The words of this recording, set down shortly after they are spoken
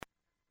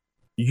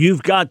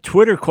You've got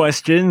Twitter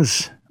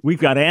questions. We've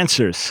got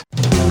answers.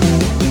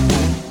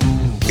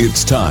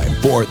 It's time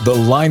for The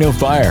Line of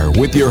Fire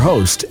with your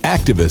host,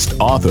 activist,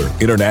 author,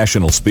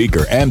 international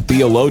speaker, and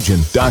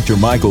theologian, Dr.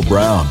 Michael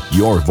Brown,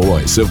 your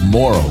voice of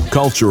moral,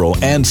 cultural,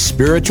 and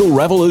spiritual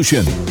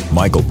revolution.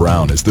 Michael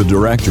Brown is the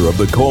director of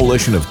the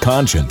Coalition of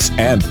Conscience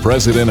and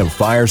president of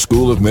Fire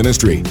School of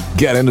Ministry.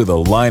 Get into The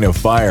Line of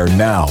Fire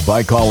now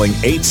by calling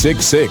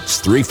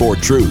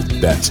 866-34-TRUTH.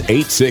 That's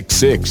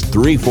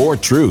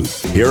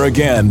 866-34-TRUTH. Here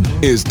again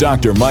is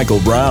Dr.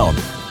 Michael Brown.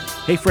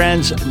 Hey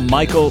friends,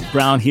 Michael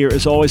Brown here.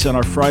 As always on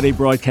our Friday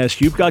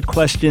broadcast, you've got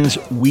questions,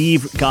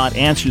 we've got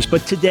answers.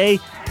 But today,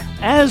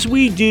 as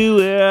we do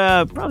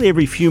probably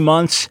every few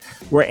months,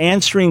 we're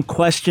answering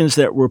questions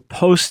that were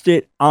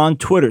posted on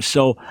Twitter.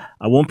 So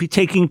I won't be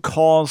taking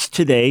calls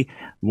today.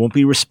 We won't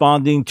be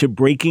responding to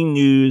breaking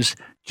news,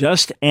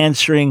 just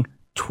answering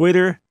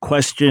Twitter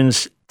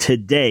questions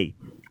today.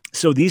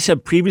 So these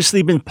have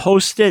previously been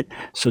posted,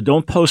 so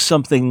don't post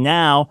something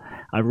now.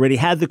 I've already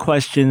had the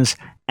questions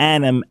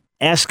and I'm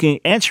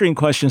answering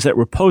questions that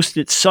were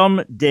posted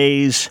some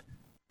days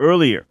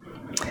earlier.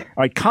 All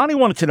right, Connie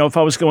wanted to know if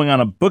I was going on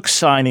a book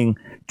signing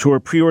tour,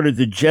 pre-ordered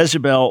the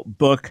Jezebel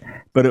book,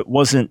 but it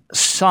wasn't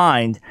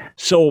signed.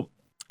 So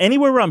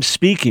anywhere where I'm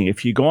speaking,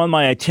 if you go on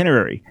my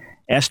itinerary,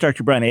 Ask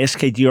Dr. Brown,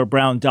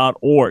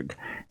 askdrbrown.org,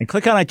 and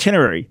click on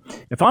itinerary.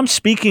 If I'm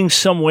speaking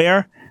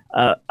somewhere,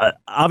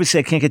 obviously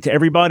I can't get to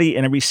everybody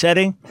in every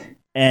setting,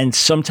 and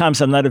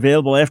sometimes I'm not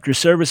available after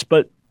service,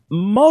 but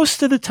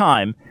most of the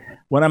time,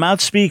 when I'm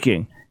out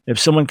speaking, if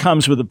someone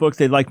comes with a book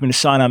they'd like me to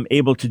sign, I'm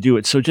able to do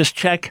it. So just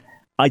check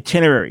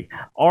itinerary.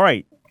 All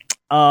right.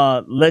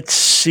 Let's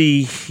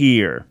see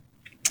here.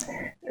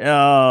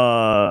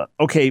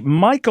 Okay.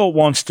 Michael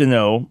wants to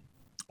know,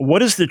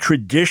 what is the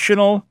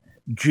traditional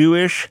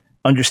Jewish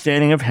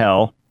understanding of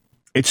hell,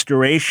 its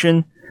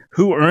duration,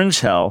 who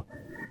earns hell?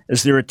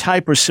 Is there a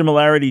type or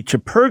similarity to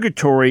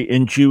purgatory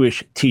in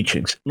Jewish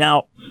teachings?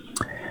 Now,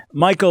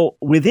 Michael,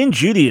 within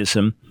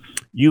Judaism,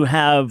 you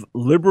have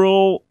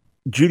liberal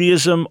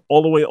Judaism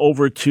all the way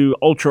over to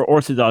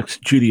ultra-Orthodox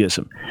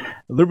Judaism.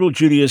 Liberal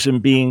Judaism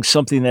being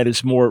something that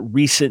is more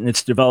recent in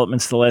its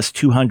developments the last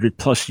 200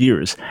 plus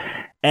years.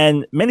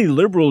 And many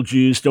liberal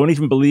Jews don't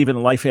even believe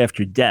in life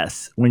after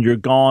death. When you're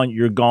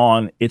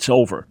gone, it's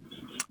over.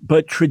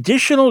 But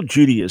traditional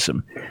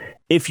Judaism,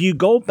 if you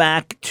go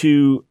back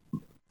to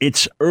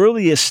its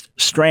earliest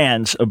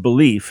strands of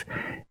belief,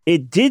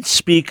 it did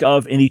speak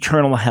of an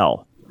eternal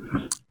hell.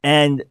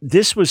 And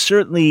this was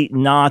certainly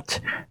not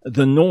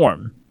the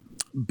norm.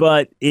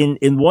 But in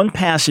one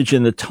passage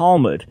in the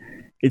Talmud,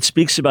 it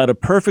speaks about a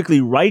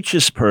perfectly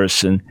righteous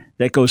person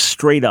that goes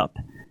straight up.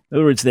 In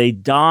other words, they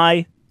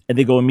die and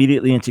they go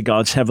immediately into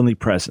God's heavenly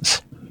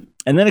presence.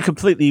 And then a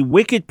completely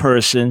wicked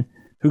person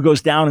who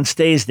goes down and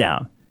stays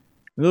down.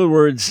 In other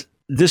words,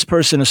 this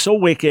person is so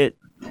wicked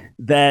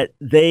that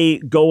they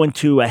go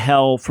into a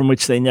hell from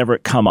which they never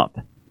come up.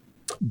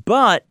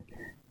 But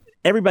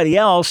everybody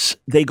else,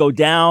 they go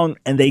down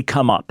and they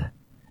come up.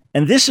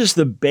 And this is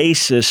the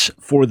basis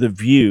for the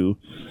view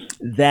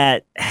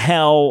that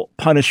hell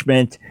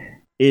punishment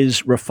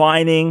is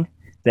refining,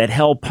 that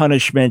hell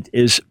punishment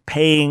is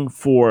paying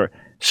for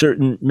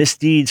certain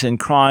misdeeds and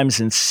crimes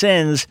and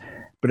sins,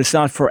 but it's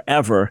not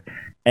forever.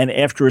 And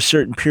after a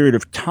certain period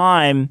of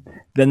time,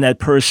 then that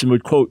person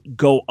would, quote,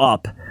 go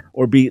up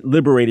or be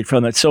liberated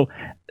from that. So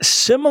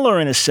similar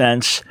in a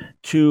sense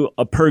to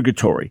a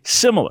purgatory.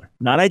 Similar,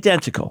 not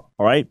identical,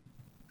 all right?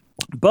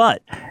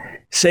 But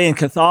say in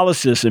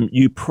Catholicism,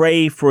 you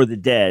pray for the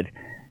dead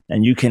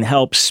and you can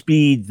help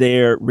speed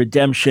their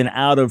redemption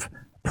out of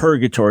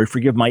purgatory.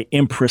 Forgive my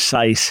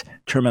imprecise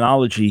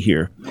terminology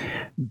here.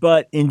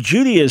 But in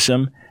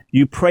Judaism,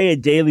 you pray a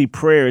daily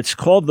prayer. It's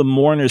called the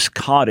Mourner's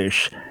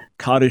Kaddish,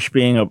 Kaddish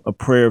being a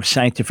prayer of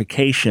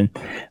sanctification.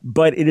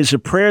 But it is a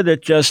prayer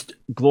that just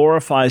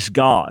glorifies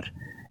God.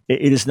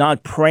 It is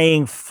not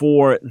praying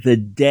for the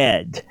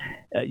dead.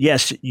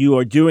 Yes, you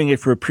are doing it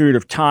for a period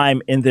of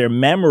time in their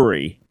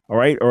memory, all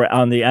right, or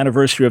on the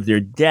anniversary of their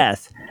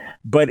death,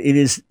 but it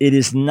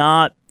is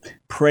not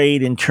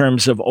prayed in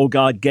terms of, oh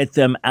God, get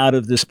them out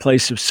of this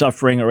place of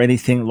suffering or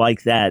anything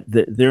like that.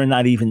 They're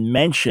not even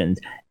mentioned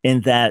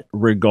in that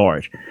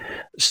regard.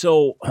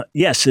 So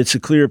yes, it's a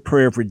clear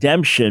prayer of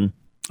redemption,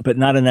 but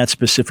not in that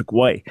specific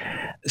way.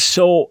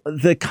 So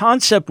the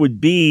concept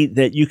would be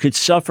that you could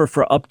suffer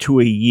for up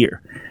to a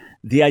year.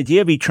 The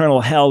idea of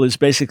eternal hell is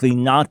basically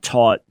not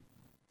taught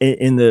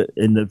in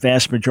the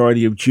vast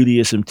majority of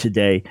Judaism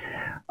today,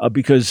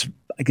 because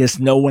I guess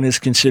no one is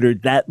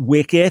considered that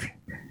wicked.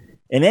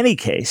 In any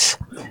case,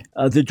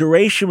 the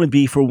duration would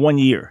be for 1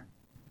 year.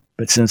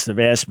 But since the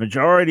vast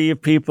majority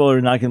of people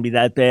are not going to be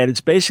that bad,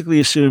 it's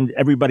basically assumed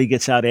everybody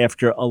gets out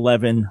after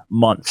 11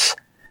 months.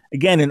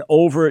 Again, in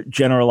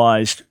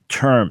overgeneralized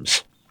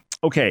terms.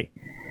 Okay,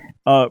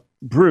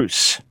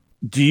 Bruce,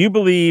 do you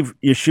believe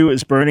Yeshua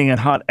is burning in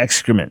hot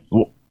excrement?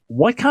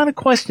 What kind of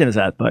question is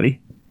that,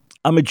 buddy?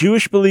 I'm a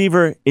Jewish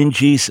believer in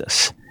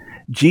Jesus.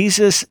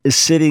 Jesus is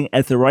sitting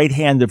at the right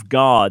hand of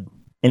God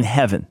in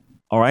heaven.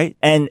 All right.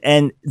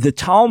 And the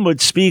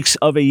Talmud speaks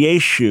of a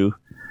Yeshu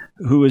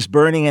who is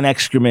burning an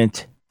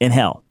excrement in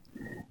hell.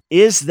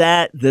 Is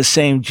that the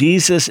same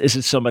Jesus? Is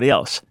it somebody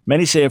else?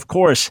 Many say, of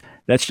course,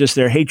 that's just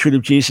their hatred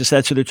of Jesus.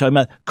 That's what they're talking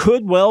about.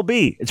 Could well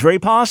be. It's very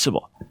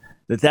possible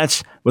that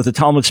that's what the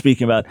Talmud's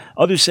speaking about.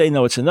 Others say,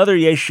 no, it's another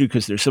Yeshu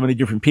because there's so many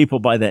different people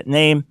by that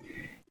name.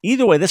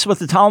 Either way, that's what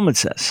the Talmud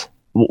says.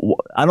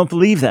 I don't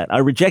believe that. I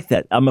reject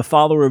that. I'm a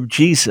follower of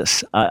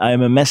Jesus. I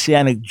am a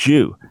Messianic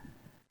Jew.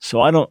 So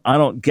I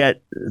don't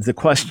get the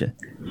question.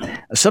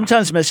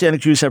 Sometimes Messianic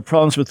Jews have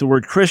problems with the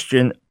word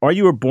Christian. Are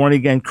you a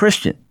born-again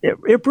Christian?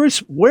 Bruce,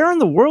 where in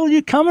the world are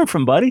you coming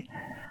from, buddy?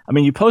 I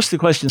mean, you post the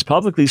questions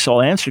publicly, so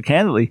I'll answer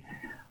candidly.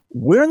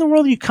 Where in the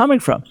world are you coming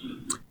from?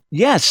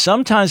 Yes,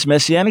 sometimes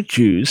Messianic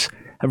Jews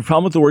have a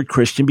problem with the word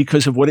Christian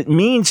because of what it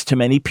means to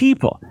many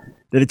people,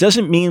 that it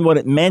doesn't mean what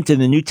it meant in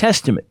the New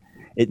Testament.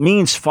 It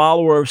means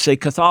follower of, say,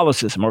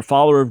 Catholicism or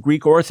follower of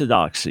Greek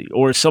Orthodoxy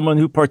or someone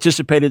who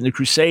participated in the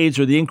Crusades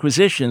or the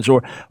Inquisitions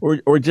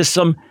or just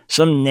some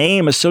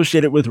name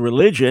associated with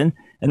religion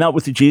and not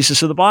with the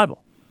Jesus of the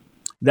Bible.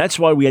 That's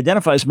why we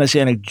identify as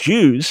Messianic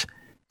Jews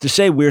to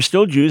say we're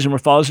still Jews and we're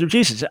followers of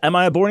Jesus. Am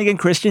I a born-again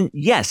Christian?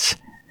 Yes.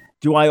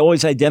 Do I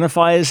always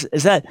identify as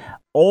that?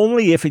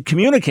 Only if it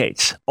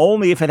communicates,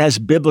 only if it has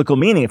biblical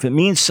meaning, if it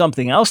means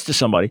something else to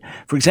somebody.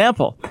 For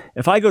example,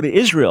 if I go to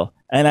Israel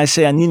and I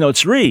say Ani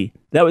Notzri,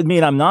 that would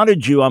mean I'm not a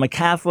Jew, I'm a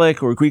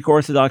Catholic or a Greek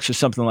Orthodox or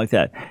something like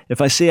that.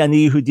 If I say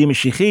Ani Yehudi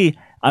Mashiach,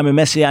 I'm a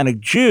Messianic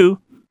Jew,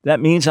 that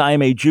means I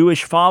am a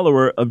Jewish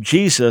follower of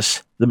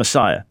Jesus, the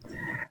Messiah.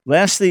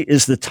 Lastly,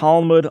 is the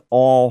Talmud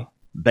all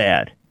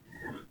bad?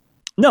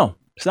 No,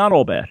 it's not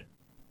all bad.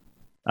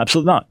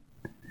 Absolutely not.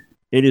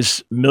 It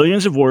is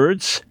millions of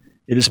words.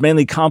 It is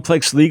mainly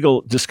complex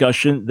legal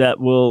discussion that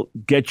will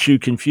get you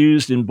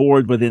confused and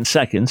bored within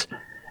seconds.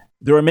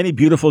 There are many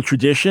beautiful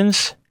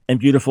traditions and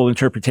beautiful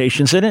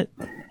interpretations in it,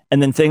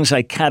 and then things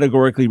I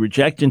categorically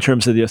reject in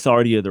terms of the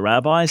authority of the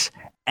rabbis.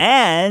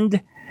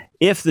 And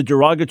if the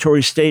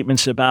derogatory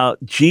statements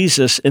about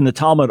Jesus in the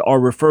Talmud are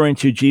referring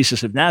to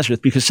Jesus of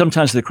Nazareth, because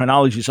sometimes the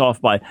chronology is off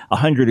by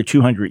 100 or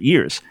 200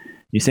 years,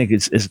 you think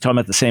is it talking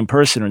about the same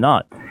person or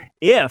not?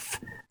 If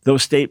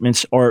those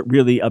statements are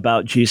really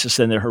about Jesus,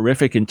 then they're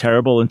horrific and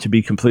terrible and to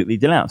be completely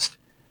denounced.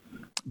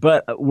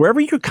 But wherever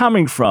you're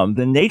coming from,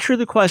 the nature of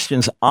the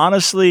questions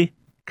honestly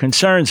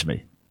concerns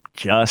me.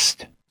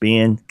 Just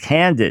being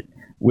candid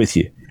with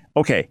you.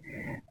 Okay.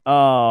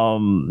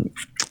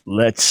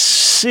 Let's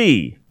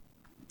see.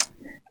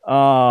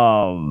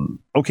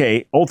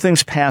 Okay. Old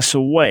things pass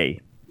away.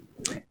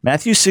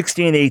 Matthew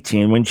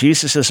 16:18, when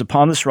Jesus says,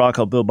 upon this rock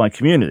I'll build my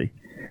community.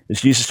 Is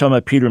Jesus talking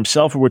about Peter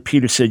himself, or what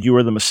Peter said, you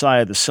are the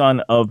Messiah, the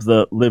Son of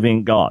the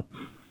living God?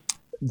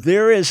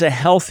 There is a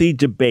healthy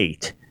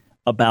debate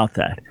about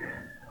that.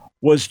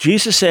 Was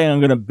Jesus saying, I'm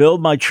going to build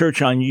my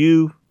church on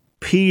you,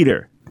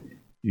 Peter?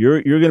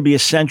 You're going to be a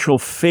central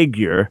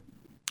figure,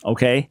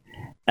 okay?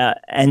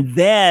 And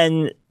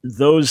then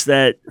those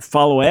that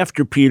follow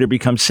after Peter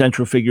become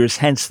central figures,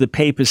 hence the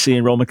papacy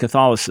and Roman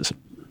Catholicism.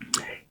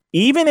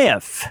 Even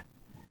if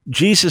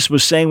Jesus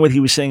was saying what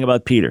he was saying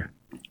about Peter,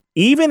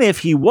 even if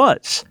he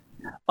was,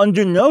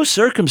 under no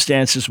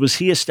circumstances was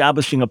he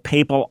establishing a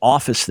papal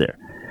office there.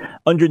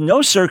 Under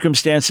no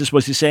circumstances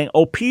was he saying,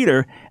 oh,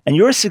 Peter, and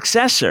your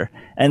successor,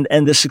 and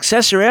the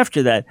successor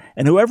after that,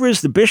 and whoever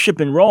is the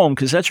bishop in Rome,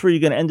 because that's where you're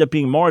going to end up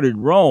being martyred,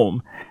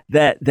 Rome,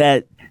 that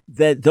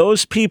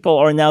those people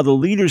are now the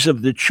leaders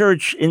of the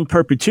church in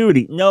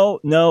perpetuity. No,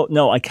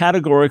 I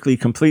categorically,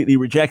 completely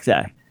reject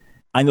that.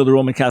 I know the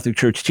Roman Catholic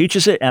Church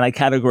teaches it, and I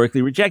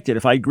categorically reject it.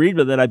 If I agreed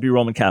with it, I'd be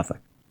Roman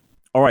Catholic.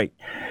 All right.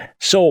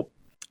 So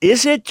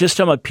is it just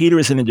talking about Peter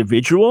as an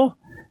individual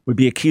would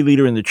be a key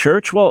leader in the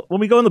church? Well, when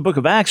we go in the book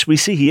of Acts, we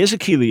see he is a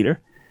key leader,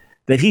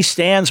 that he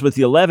stands with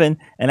the 11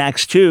 in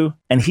Acts 2,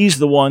 and he's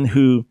the one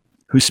who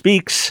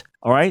speaks.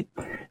 All right.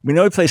 We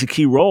know he plays a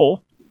key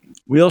role.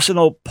 We also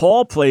know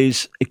Paul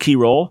plays a key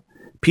role.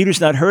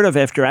 Peter's not heard of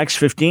after Acts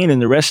 15,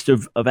 and the rest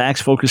of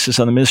Acts focuses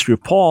on the ministry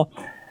of Paul.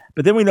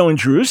 But then we know in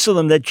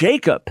Jerusalem that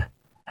Jacob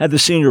had the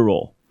senior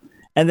role,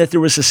 and that there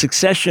was a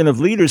succession of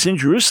leaders in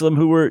Jerusalem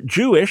who were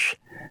Jewish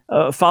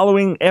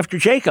following after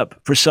Jacob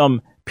for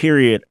some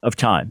period of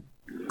time.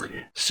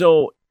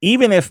 So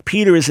even if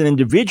Peter as an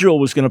individual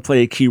was going to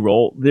play a key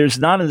role, there's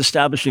not an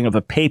establishing of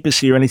a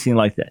papacy or anything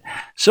like that.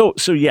 So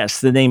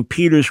yes, the name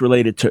Peter is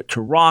related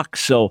to rock.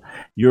 So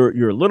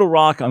you're a little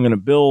rock. I'm going to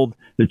build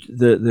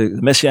the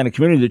Messianic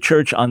community, the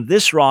church, on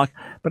this rock.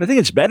 But I think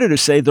it's better to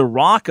say the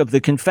rock of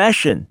the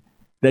confession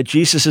that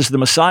Jesus is the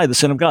Messiah, the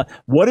Son of God.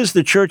 What is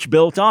the church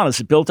built on? Is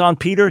it built on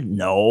Peter?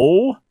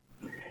 No.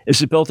 Is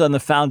it built on the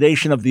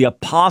foundation of the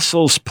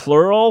apostles,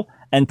 plural,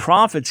 and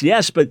prophets?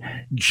 Yes, but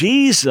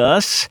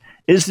Jesus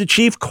is the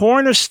chief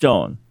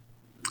cornerstone.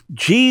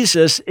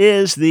 Jesus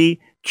is the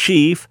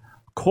chief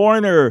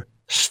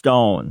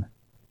cornerstone.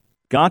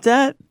 Got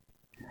that?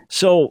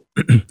 So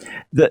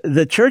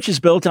the church is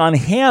built on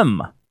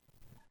him.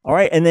 All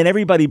right, and then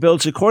everybody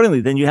builds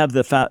accordingly. Then you have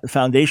the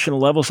foundational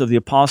levels of the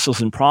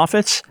apostles and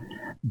prophets.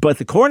 But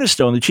the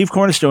cornerstone, the chief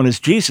cornerstone, is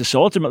Jesus.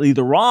 So ultimately,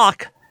 the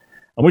rock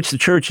on which the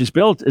church is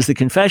built is the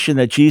confession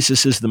that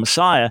Jesus is the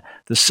Messiah,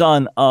 the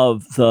Son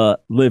of the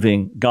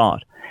living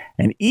God.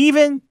 And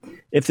even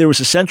if there was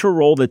a central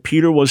role that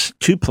Peter was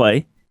to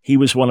play, he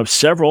was one of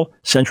several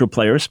central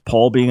players,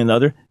 Paul being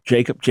another,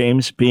 Jacob,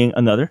 James being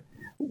another.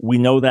 We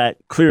know that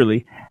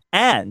clearly.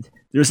 And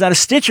there's not a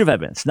stitch of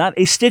evidence, not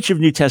a stitch of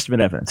New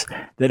Testament evidence,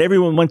 that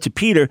everyone went to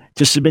Peter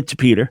to submit to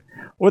Peter,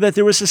 or that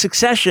there was a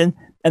succession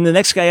and the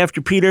next guy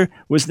after Peter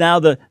was now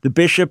the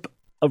bishop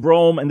of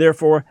Rome and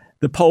therefore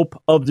the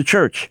Pope of the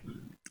church.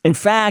 In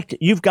fact,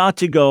 you've got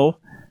to go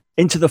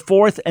into the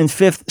 4th and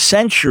 5th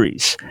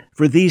centuries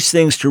for these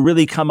things to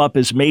really come up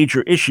as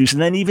major issues.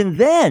 And then even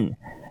then,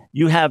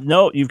 you've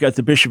got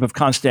the Bishop of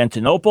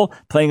Constantinople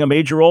playing a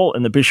major role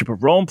and the Bishop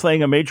of Rome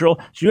playing a major role.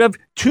 So you have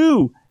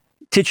two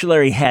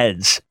titulary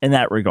heads in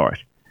that regard.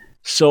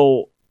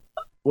 So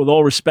with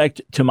all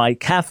respect to my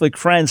Catholic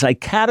friends, I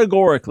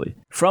categorically,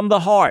 from the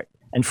heart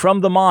and from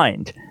the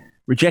mind,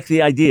 reject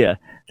the idea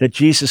that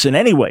Jesus in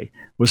any way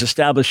was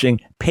establishing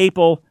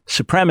papal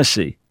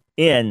supremacy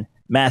in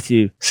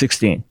Matthew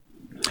 16.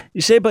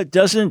 You say, but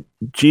doesn't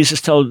Jesus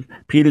tell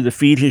Peter to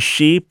feed his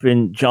sheep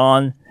in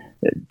John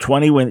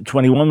 21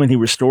 when he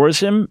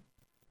restores him?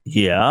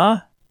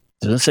 Yeah.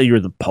 Doesn't say you're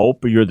the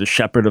Pope or you're the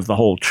shepherd of the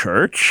whole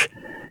church.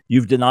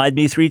 You've denied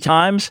me 3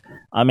 times.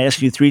 I'm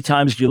asking you 3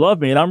 times, do you love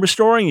me? And I'm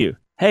restoring you.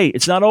 Hey,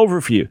 it's not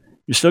over for you.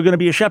 You're still going to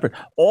be a shepherd.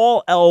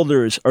 All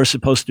elders are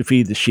supposed to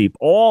feed the sheep.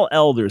 All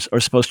elders are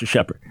supposed to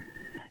shepherd.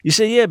 You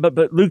say, yeah,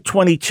 but Luke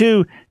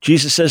 22,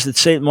 Jesus says that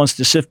Satan wants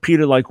to sift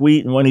Peter like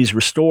wheat, and when he's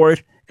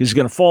restored, because he's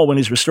going to fall, when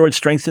he's restored,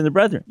 strengthen the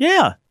brethren.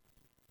 Yeah.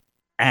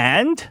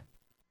 And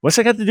what's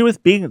that got to do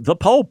with being the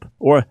Pope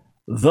or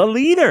the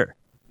leader?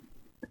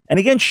 And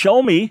again,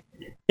 show me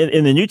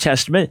in the New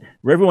Testament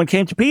where everyone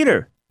came to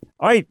Peter.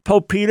 All right,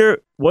 Pope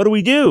Peter, what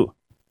do?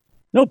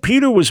 No,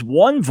 Peter was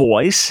one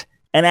voice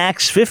in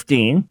Acts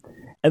 15,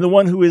 and the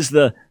one who is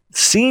the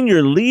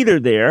senior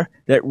leader there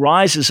that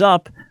rises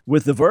up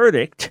with the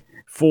verdict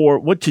for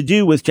what to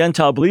do with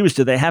Gentile believers.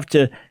 Do they have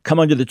to come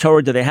under the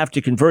Torah? Do they have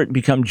to convert and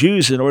become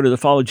Jews in order to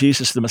follow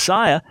Jesus the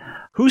Messiah?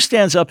 Who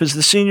stands up as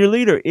the senior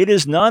leader? It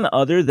is none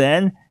other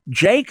than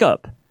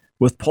Jacob,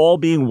 with Paul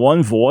being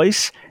one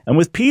voice and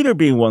with Peter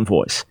being one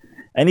voice.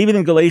 And even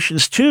in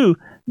Galatians 2,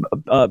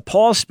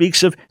 Paul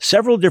speaks of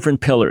several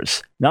different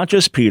pillars, not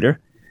just Peter,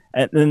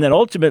 and then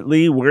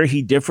ultimately where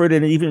he differed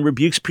and even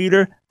rebukes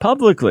Peter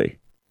publicly.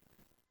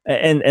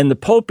 And the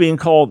Pope being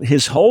called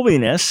His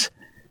Holiness,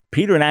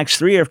 Peter in Acts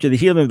 3, after the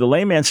healing of the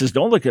lame man, says,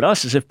 don't look at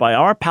us as if by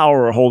our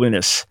power or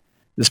holiness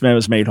this man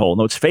was made whole.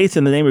 No, it's faith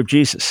in the name of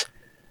Jesus.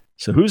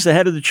 So who's the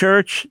head of the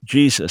church?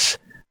 Jesus.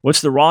 What's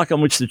the rock on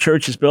which the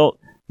church is built?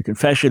 The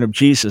confession of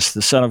Jesus,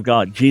 the Son of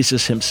God.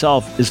 Jesus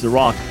himself is the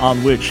rock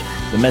on which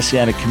the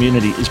Messianic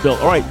community is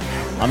built. All right,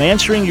 I'm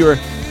answering your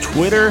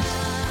Twitter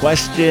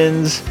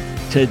questions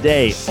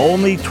today.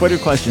 Only Twitter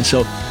questions.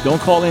 So don't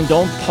call in.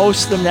 Don't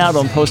post them now.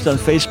 Don't post on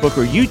Facebook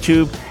or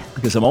YouTube,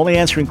 because I'm only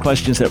answering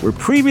questions that were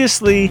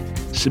previously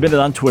submitted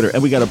on Twitter.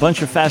 And we got a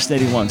bunch of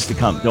fascinating ones to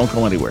come. Don't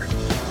go anywhere.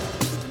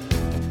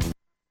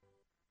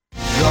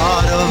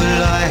 God of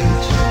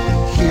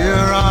light, hear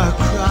our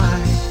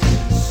cry,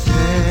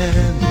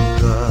 send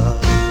the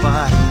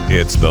fire.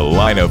 It's The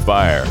Line of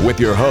Fire with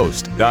your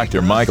host,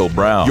 Dr. Michael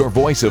Brown, your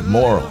voice of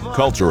moral,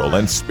 cultural,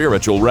 and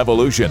spiritual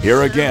revolution.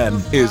 Here again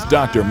is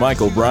Dr.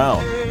 Michael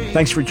Brown.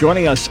 Thanks for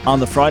joining us on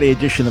the Friday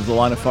edition of The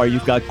Line of Fire.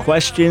 You've got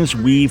questions,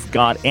 we've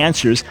got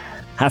answers.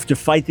 Have to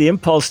fight the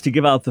impulse to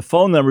give out the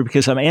phone number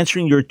because I'm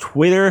answering your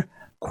Twitter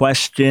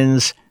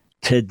questions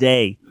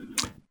today.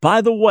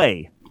 By the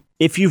way,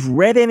 if you've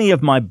read any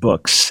of my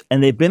books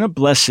and they've been a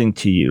blessing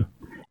to you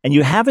and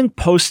you haven't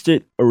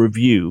posted a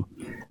review,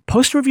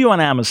 post a review on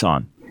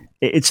Amazon.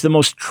 It's the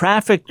most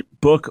trafficked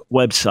book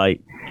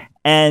website.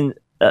 And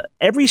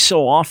every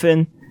so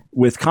often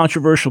with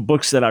controversial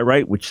books that I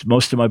write, which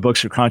most of my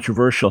books are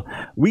controversial,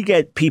 we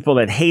get people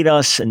that hate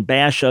us and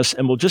bash us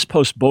and will just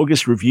post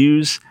bogus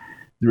reviews.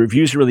 The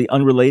reviews are really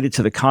unrelated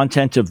to the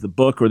content of the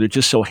book, or they're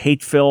just so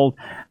hate-filled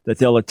that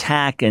they'll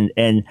attack and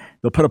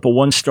they'll put up a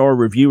 1-star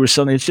review or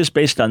something. It's just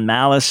based on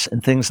malice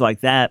and things like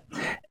that.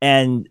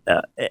 And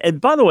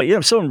by the way,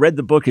 if someone read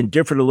the book and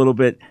differed a little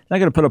bit, they're not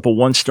going to put up a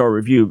 1-star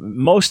review.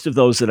 Most of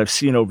those that I've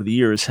seen over the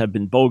years have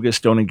been bogus,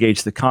 don't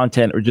engage the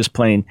content, or just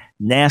plain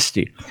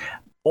nasty.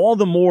 All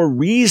the more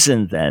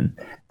reason, then,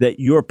 that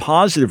your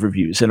positive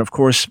reviews, and of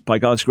course, by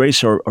God's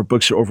grace, our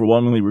books are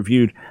overwhelmingly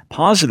reviewed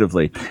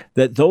positively,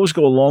 that those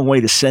go a long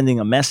way to sending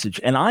a message.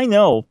 And I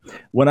know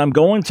when I'm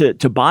going to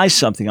buy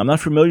something, I'm not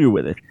familiar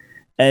with it,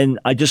 and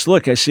I just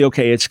look, I see,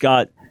 okay, it's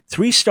got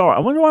 3 stars.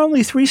 I wonder why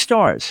only 3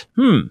 stars.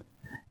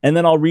 And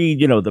then I'll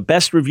read, the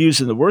best reviews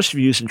and the worst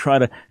reviews and try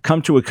to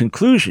come to a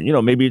conclusion.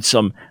 Maybe it's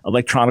some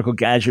electronical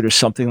gadget or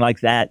something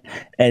like that,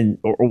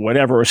 or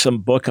whatever, or some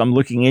book I'm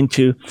looking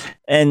into.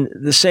 And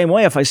the same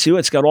way, if I see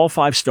it's got all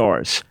 5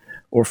 stars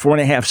or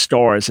 4.5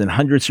 stars and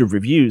hundreds of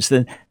reviews,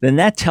 then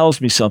that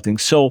tells me something.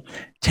 So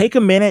take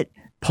a minute,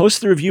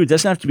 post the review. It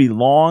doesn't have to be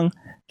long.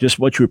 just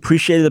what you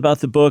appreciated about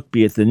the book,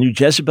 be it the new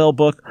Jezebel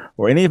book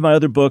or any of my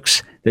other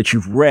books that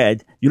you've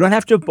read. You don't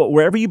have to, but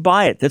wherever you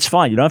buy it, that's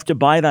fine. You don't have to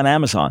buy it on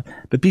Amazon,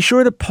 but be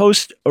sure to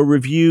post a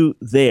review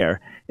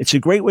there. It's a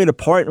great way to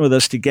partner with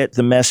us to get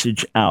the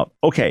message out.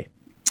 Okay.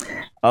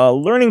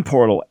 Learning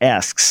Portal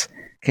asks,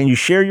 can you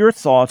share your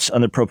thoughts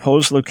on the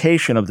proposed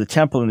location of the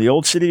temple in the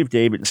old city of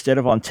David instead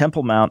of on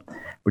Temple Mount,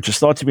 which is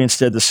thought to be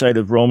instead the site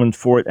of Roman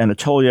Fort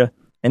Anatolia,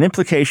 and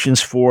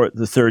implications for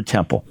the third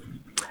temple?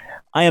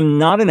 I am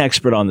not an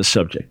expert on the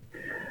subject.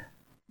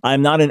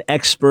 I'm not an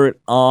expert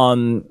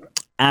on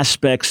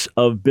aspects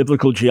of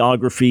biblical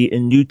geography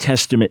in New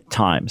Testament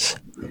times.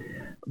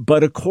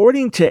 But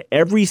according to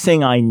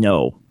everything I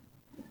know,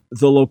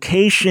 the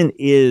location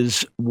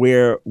is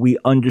where we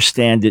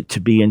understand it to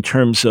be in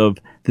terms of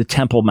the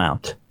Temple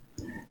Mount.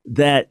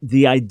 That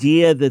the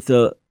idea that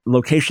the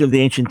location of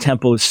the ancient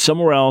temple is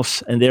somewhere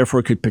else and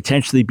therefore could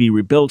potentially be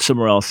rebuilt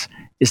somewhere else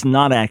is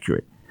not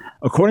accurate,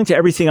 according to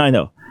everything I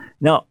know.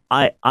 Now,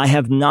 I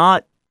have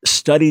not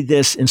studied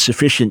this in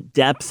sufficient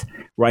depth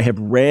where I have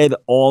read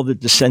all the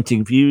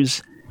dissenting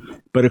views,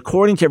 but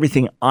according to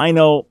everything I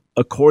know,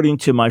 according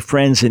to my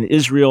friends in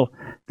Israel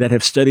that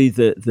have studied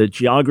the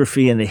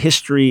geography and the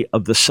history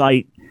of the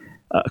site,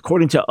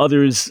 according to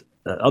other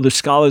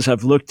scholars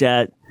I've looked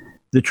at,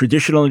 the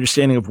traditional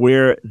understanding of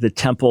where the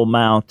Temple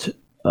Mount,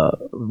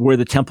 where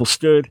the temple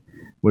stood,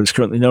 what is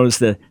currently known as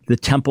the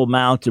Temple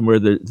Mount, and where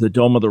the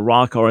Dome of the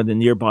Rock are, and then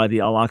nearby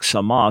the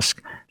Al-Aqsa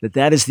Mosque,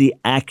 that is the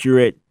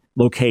accurate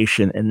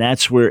location. And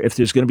that's where, if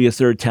there's going to be a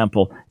third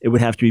temple, it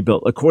would have to be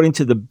built, according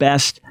to the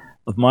best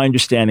of my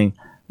understanding.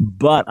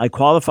 But I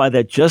qualify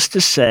that just to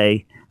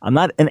say I'm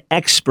not an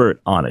expert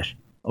on it,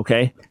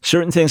 okay?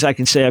 Certain things I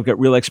can say I've got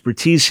real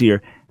expertise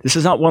here. This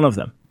is not one of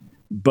them.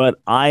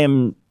 But I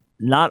am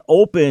not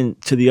open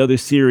to the other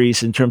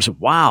theories in terms of,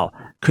 wow,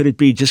 could it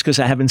be, just because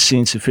I haven't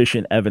seen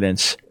sufficient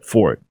evidence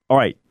for it. All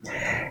right.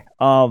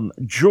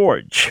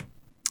 George,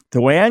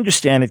 the way I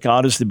understand it,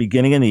 God is the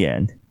beginning and the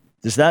end.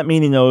 Does that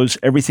mean he knows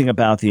everything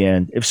about the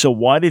end? If so,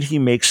 why did he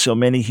make so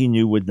many he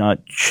knew would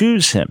not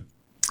choose him?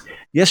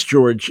 Yes,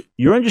 George,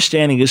 your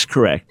understanding is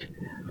correct.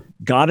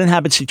 God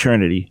inhabits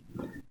eternity.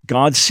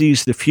 God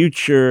sees the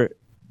future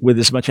with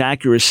as much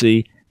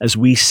accuracy as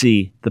we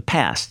see the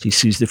past. He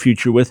sees the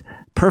future with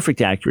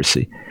perfect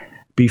accuracy.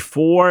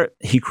 Before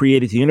he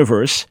created the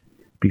universe,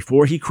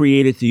 before he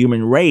created the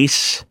human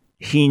race,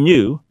 he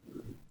knew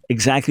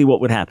exactly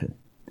what would happen.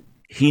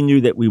 He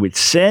knew that we would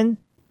sin.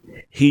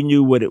 He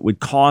knew what it would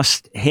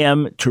cost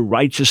him to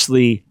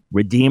righteously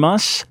redeem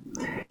us.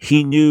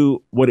 He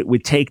knew what it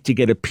would take to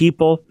get a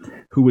people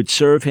who would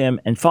serve him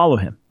and follow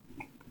him.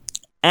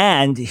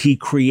 And he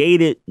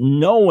created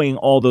knowing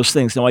all those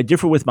things. Now, I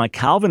differ with my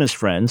Calvinist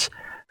friends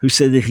who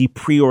said that he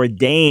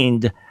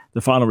preordained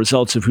the final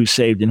results of who's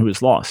saved and who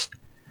is lost.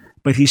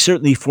 But he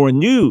certainly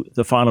foreknew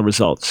the final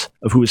results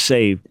of who is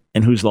saved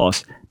and who's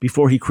lost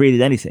before he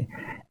created anything,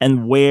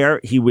 and where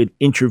he would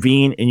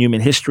intervene in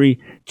human history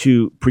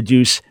to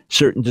produce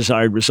certain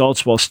desired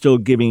results while still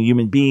giving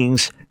human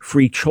beings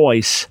free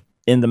choice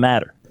in the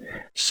matter.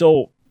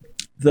 So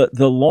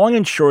the long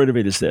and short of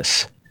it is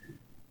this,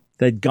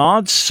 that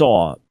God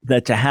saw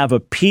that to have a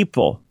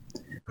people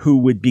who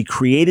would be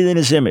created in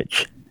his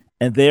image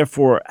and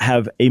therefore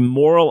have a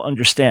moral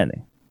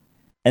understanding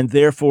and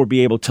therefore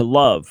be able to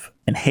love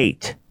and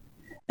hate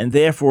and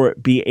therefore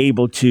be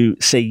able to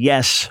say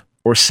yes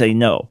or say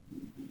no,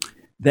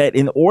 that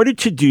in order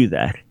to do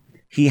that,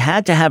 he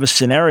had to have a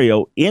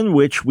scenario in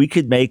which we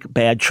could make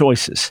bad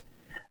choices,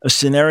 a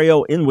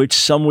scenario in which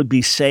some would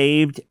be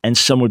saved and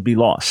some would be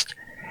lost.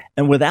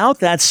 And without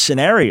that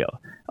scenario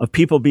of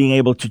people being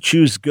able to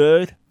choose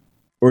good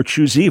or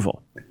choose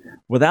evil,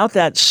 without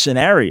that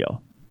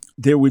scenario,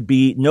 there would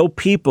be no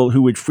people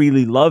who would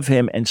freely love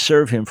him and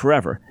serve him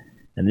forever.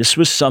 And this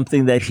was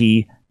something that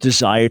he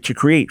desired to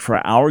create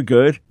for our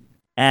good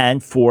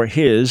and for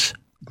his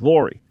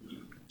glory.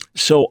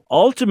 So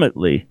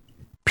ultimately,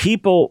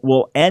 people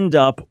will end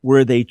up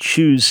where they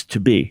choose to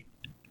be.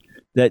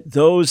 That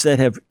those that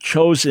have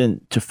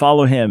chosen to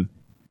follow him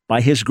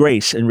by his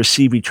grace and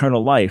receive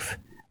eternal life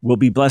will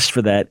be blessed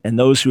for that, and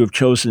those who have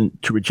chosen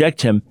to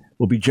reject him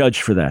will be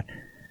judged for that.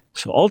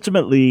 So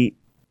ultimately,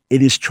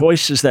 it is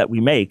choices that we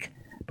make,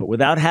 but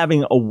without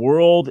having a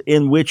world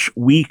in which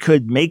we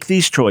could make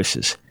these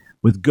choices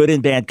with good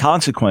and bad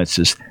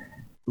consequences,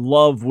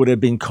 love would have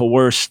been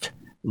coerced,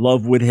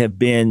 love would have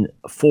been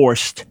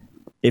forced.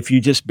 If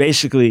you just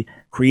basically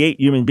create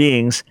human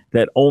beings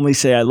that only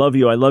say, I love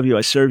you,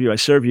 I serve you, I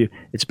serve you,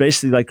 it's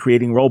basically like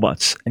creating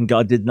robots, and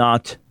God did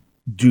not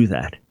do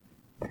that.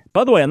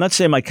 By the way, I'm not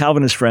saying my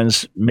Calvinist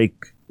friends make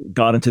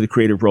God into the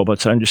creative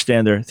robots. I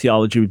understand their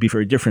theology would be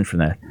very different from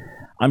that.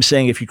 I'm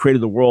saying if you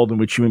created a world in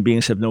which human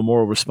beings have no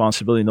moral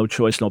responsibility, no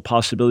choice, no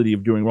possibility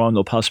of doing wrong,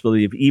 no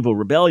possibility of evil,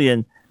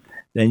 rebellion,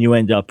 then you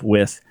end up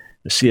with,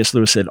 as C.S.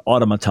 Lewis said,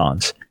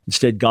 automatons.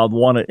 Instead, God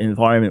wanted an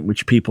environment in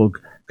which people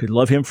could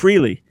love him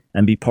freely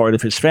and be part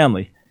of his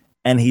family.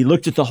 And he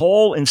looked at the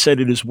whole and said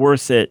it is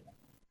worth it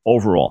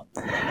overall.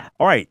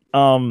 All right.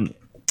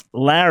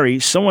 Larry,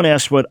 someone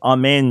asked what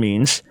Amen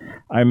means.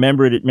 I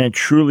remembered it meant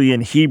truly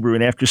in Hebrew,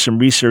 and after some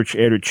research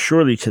added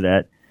surely to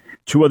that.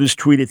 Two others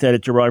tweeted that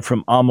it derived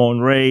from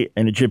Amon-Ra,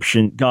 an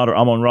Egyptian god, or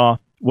Amon-Ra.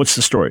 What's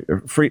the story?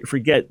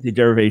 Forget the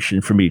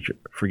derivation from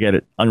Egypt. Forget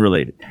it.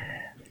 Unrelated.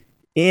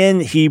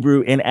 In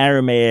Hebrew, in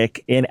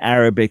Aramaic, in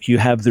Arabic, you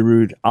have the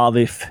root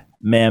Aleph,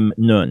 Mem,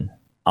 Nun.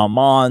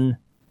 Aman,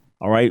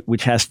 all right,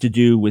 which has to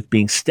do with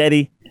being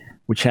steady,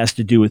 which has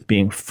to do with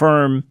being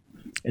firm.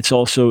 It's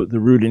also the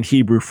root in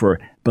Hebrew for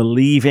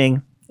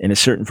believing. In a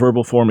certain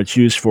verbal form, it's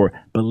used for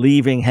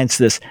believing, hence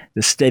the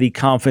steady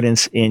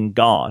confidence in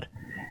God.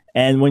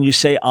 And when you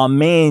say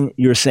Amen,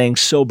 you're saying,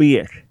 so be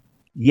it.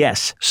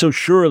 Yes, so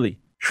surely,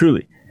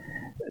 truly.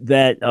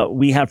 That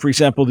we have, for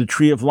example, the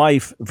Tree of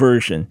Life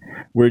version,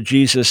 where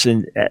Jesus,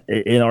 in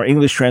our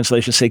English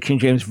translation, say King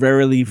James,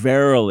 verily,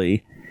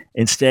 verily,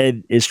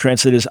 instead is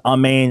translated as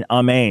Amen,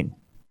 Amen.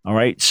 All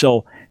right,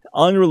 so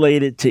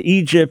unrelated to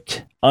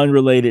Egypt,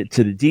 unrelated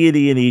to the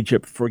deity in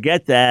Egypt,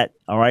 forget that,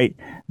 all right,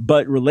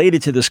 but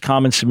related to this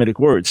common Semitic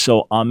word.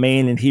 So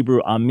Amen in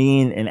Hebrew,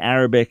 Amin in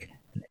Arabic,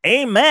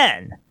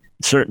 Amen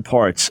in certain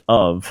parts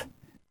of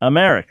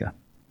America.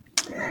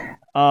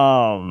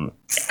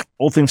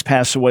 Old things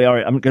pass away. All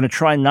right, I'm going to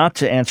try not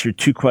to answer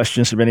two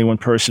questions of any one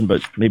person,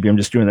 but maybe I'm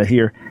just doing that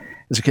here.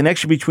 There's a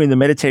connection between the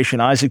meditation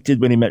Isaac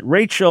did when he met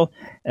Rachel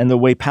and the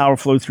way power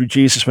flowed through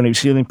Jesus when he was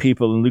healing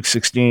people in Luke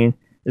 16.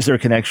 Is there a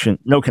connection?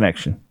 No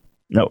connection.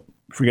 No.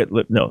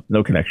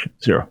 No connection.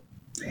 Zero.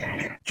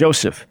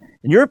 Joseph,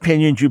 in your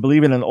opinion, do you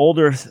believe in an old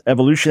Earth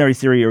evolutionary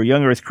theory or a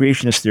young Earth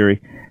creationist theory?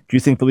 Do you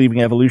think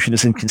believing evolution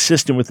is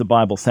inconsistent with the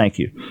Bible? Thank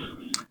you.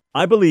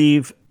 I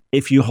believe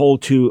if you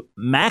hold to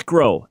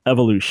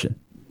macroevolution,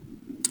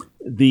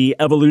 the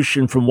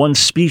evolution from one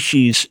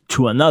species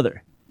to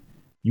another,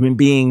 human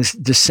beings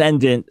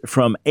descendant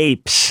from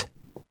apes,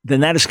 then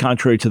that is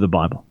contrary to the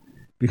Bible,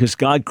 because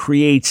God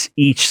creates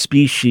each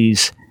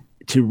species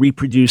to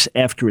reproduce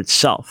after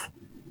itself.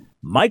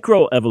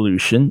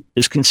 Microevolution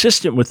is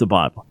consistent with the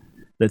Bible,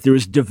 that there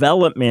is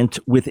development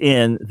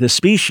within the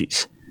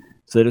species,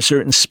 so that a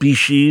certain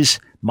species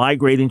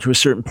migrating to a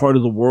certain part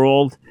of the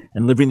world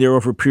and living there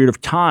over a period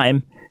of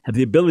time have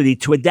the ability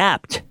to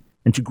adapt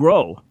and to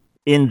grow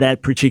in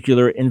that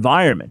particular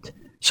environment.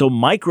 So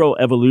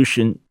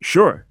microevolution,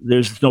 sure,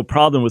 there's no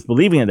problem with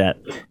believing in that.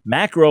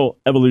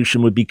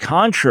 Macroevolution would be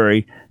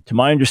contrary to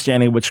my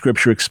understanding of what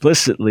Scripture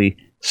explicitly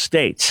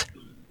states.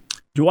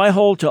 Do I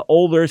hold to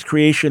old Earth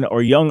creation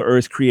or young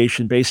Earth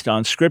creation based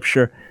on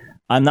Scripture?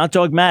 I'm not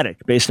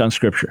dogmatic based on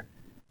Scripture.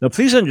 Now,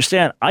 please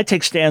understand, I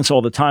take stands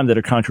all the time that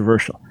are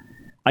controversial.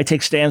 I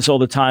take stands all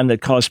the time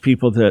that cause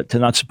people to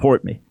not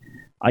support me.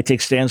 I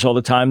take stands all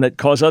the time that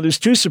cause others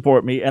to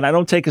support me, and I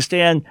don't take a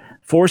stand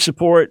for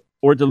support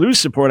or to lose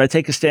support. I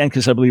take a stand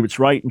because I believe it's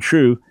right and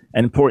true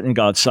and important in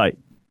God's sight.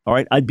 All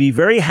right, I'd be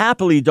very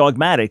happily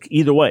dogmatic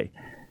either way,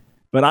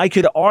 but I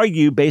could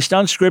argue based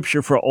on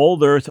Scripture for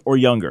old Earth or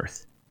young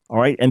Earth. All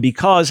right, and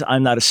because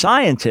I'm not a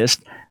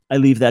scientist, I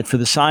leave that for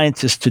the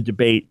scientists to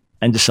debate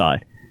and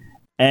decide.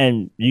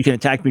 And you can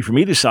attack me from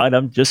either side.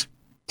 I'm just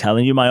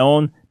telling you my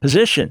own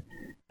position.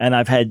 And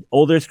I've had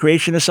old Earth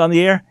creationists on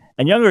the air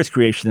and young Earth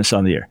creationists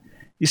on the air.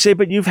 You say,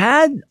 but you've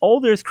had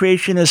old Earth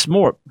creationists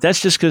more.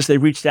 That's just because they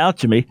reached out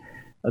to me.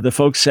 The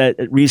folks at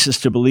Reasons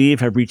to Believe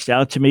have reached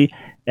out to me.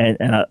 And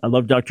I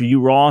love Dr.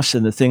 Hugh Ross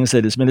and the things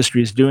that his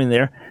ministry is doing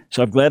there.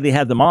 So I've gladly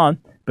had them on.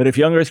 But if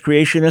young Earth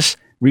creationists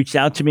reached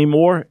out to me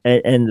more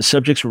and the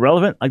subjects were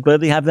relevant, I'd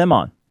gladly have them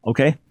on.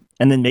 Okay?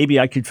 And then maybe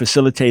I could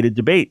facilitate a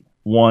debate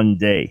one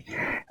day.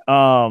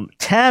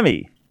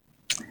 Tammy,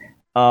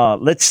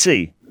 let's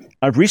see.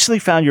 I've recently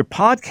found your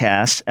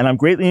podcast, and I'm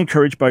greatly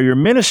encouraged by your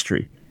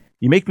ministry.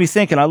 You make me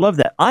think, and I love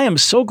that. I am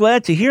so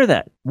glad to hear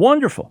that.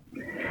 Wonderful.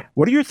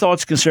 What are your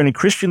thoughts concerning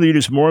Christian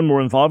leaders more and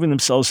more involving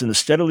themselves in the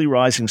steadily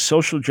rising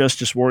social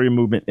justice warrior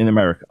movement in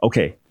America?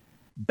 Okay,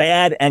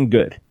 bad and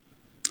good.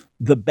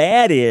 The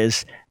bad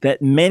is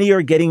that many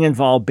are getting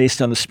involved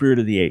based on the spirit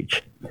of the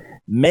age.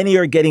 Many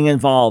are getting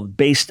involved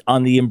based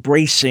on the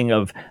embracing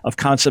of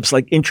concepts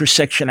like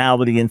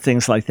intersectionality and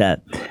things like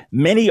that.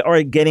 Many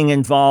are getting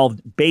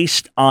involved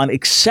based on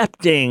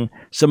accepting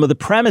some of the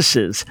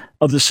premises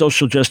of the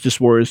social justice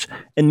wars,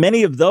 and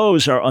many of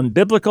those are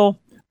unbiblical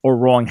or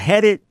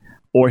wrong-headed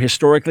or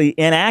historically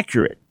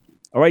inaccurate.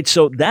 All right,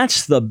 so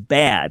that's the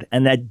bad,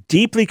 and that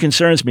deeply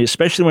concerns me,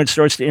 especially when it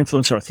starts to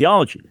influence our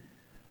theology.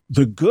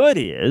 The good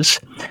is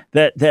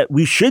that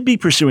we should be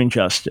pursuing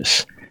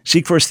justice.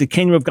 Seek first the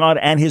kingdom of God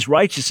and his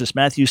righteousness,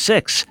 Matthew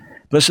 6.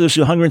 Blessed are those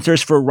who hunger and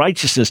thirst for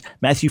righteousness,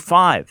 Matthew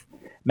 5.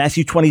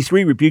 Matthew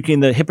 23, rebuking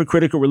the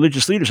hypocritical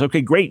religious leaders.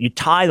 Okay, great, you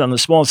tithe on the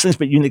smallest things,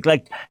 but you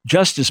neglect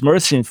justice,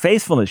 mercy, and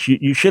faithfulness.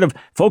 You should have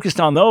focused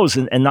on those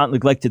and not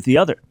neglected the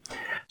other.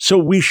 So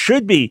we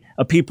should be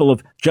a people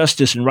of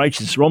justice and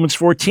righteousness. Romans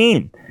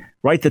 14,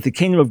 right, that the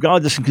kingdom of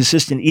God doesn't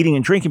consist in eating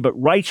and drinking, but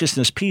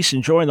righteousness, peace,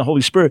 and joy in the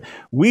Holy Spirit.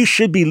 We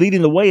should be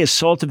leading the way as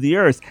salt of the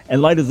earth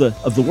and light of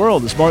the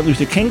world. As Martin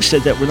Luther King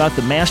said, that we're not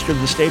the master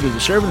of the state or the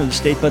servant of the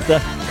state, but the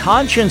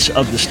conscience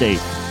of the state.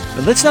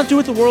 But let's not do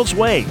it the world's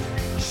way.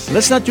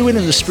 Let's not do it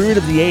in the spirit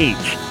of the age.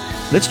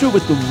 Let's do it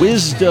with the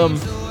wisdom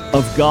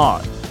of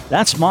God.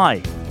 That's my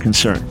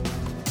concern.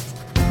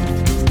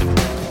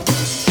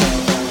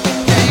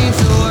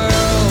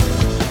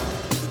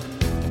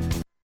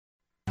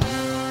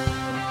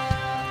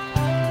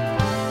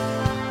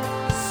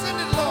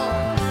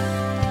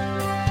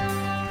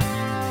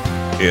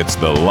 It's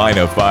The Line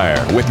of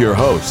Fire with your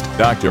host,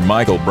 Dr.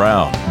 Michael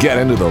Brown. Get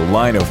into the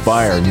Line of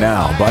Fire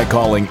now by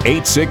calling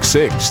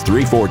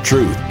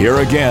 866-34-TRUTH. Here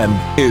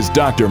again is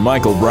Dr.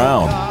 Michael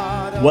Brown.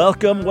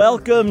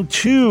 Welcome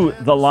to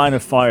The Line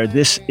of Fire.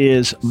 This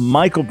is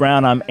Michael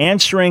Brown. I'm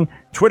answering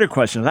Twitter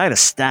questions. I had a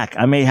stack.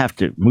 I may have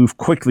to move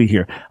quickly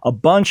here. A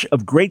bunch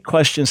of great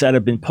questions that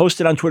have been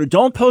posted on Twitter.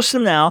 Don't post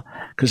them now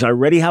because I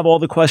already have all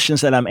the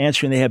questions that I'm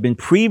answering. They have been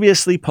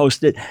previously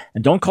posted.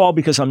 And don't call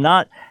because I'm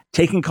not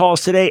taking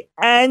calls today.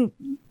 And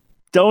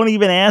don't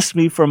even ask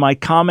me for my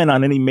comment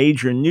on any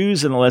major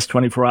news in the last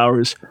 24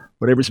 hours.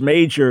 Whatever's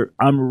major,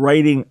 I'm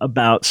writing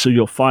about. So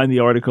you'll find the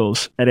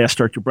articles at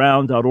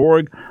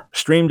AskDrBrown.org,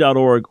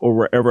 Stream.org, or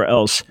wherever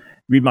else.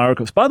 Read my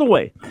articles. By the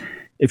way,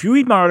 if you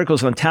read my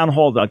articles on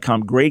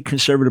townhall.com, great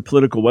conservative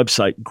political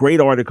website, great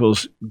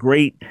articles,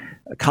 great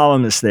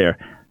columnists there.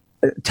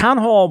 Town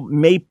Hall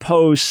may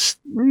post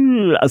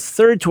a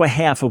third to a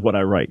half of what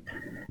I write,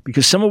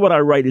 because some of what I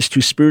write is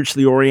too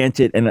spiritually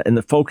oriented and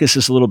the focus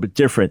is a little bit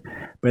different.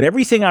 But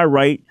everything I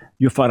write,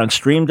 you'll find on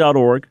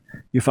Stream.org,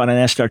 you'll find on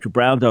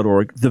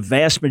AskDrBrown.org. The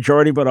vast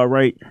majority of what I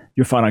write,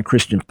 you'll find on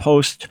Christian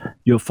Post,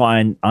 you'll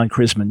find on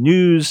Charisma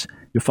News,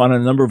 you'll find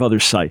on a number of other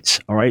sites,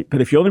 all right? But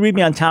if you only read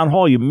me on Town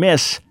Hall, you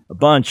miss a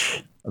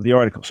bunch of the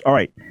articles. All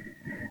right.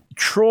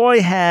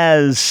 Troy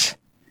has,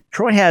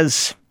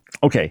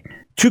 okay,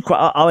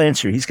 I'll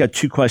answer. He's got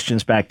two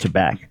questions back to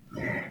back.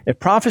 If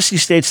prophecy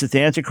states that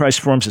the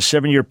Antichrist forms a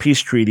 7-year peace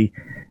treaty,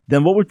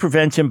 then what would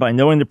prevent him, by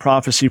knowing the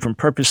prophecy, from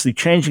purposely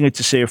changing it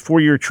to, say, a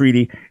 4-year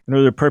treaty in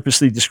order to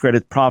purposely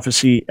discredit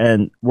prophecy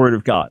and word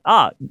of God?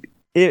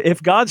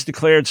 If God's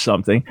declared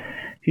something,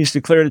 he's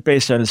declared it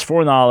based on his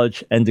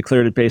foreknowledge and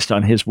declared it based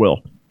on his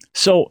will.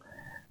 So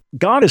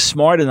God is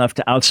smart enough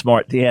to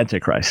outsmart the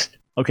Antichrist,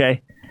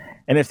 okay?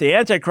 And if the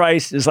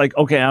Antichrist is like,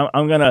 okay,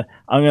 I'm gonna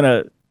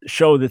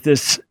show that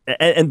this,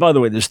 and by the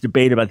way, there's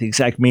debate about the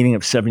exact meaning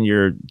of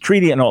 7-year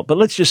treaty and all, but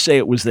let's just say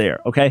it was there,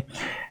 okay?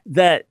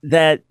 That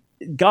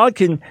God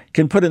can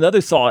put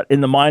another thought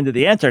in the mind of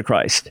the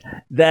Antichrist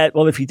that,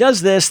 well, if he does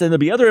this, then there'll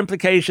be other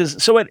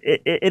implications. So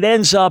it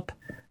ends up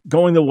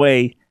going the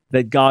way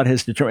that God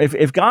has determined.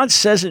 If God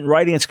says it in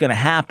writing it's going to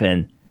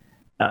happen,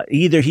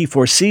 either he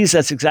foresees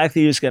that's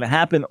exactly what's going to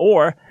happen,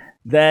 or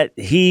that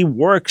he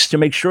works to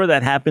make sure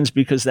that happens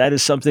because that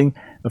is something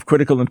of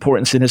critical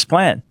importance in his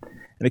plan.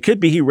 And it could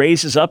be he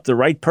raises up the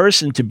right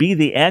person to be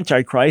the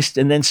Antichrist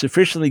and then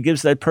sufficiently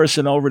gives that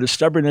person over to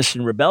stubbornness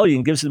and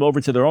rebellion, gives them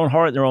over to their own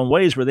heart and their own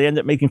ways, where they end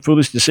up making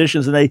foolish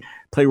decisions and they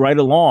play right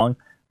along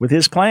with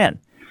his plan.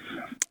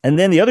 And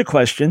then the other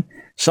question,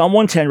 Psalm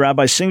 110,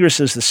 Rabbi Singer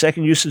says the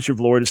second usage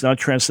of Lord is not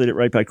translated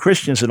right by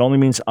Christians. It only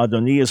means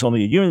Adoni is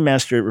only a human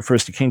master. It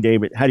refers to King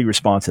David. How do you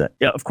respond to that?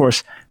 Yeah, of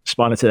course,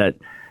 responded to that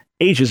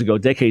ages ago,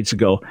 decades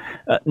ago.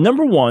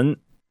 Number one,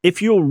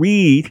 if you'll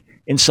read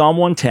in Psalm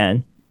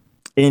 110,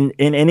 in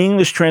an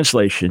English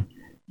translation,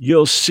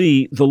 you'll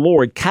see the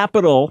Lord,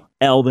 capital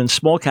L, then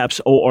small caps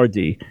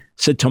O-R-D,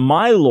 said to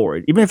my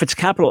Lord. Even if it's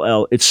capital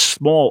L, it's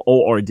small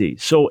O-R-D.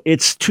 So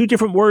it's two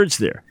different words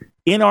there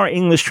in our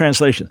English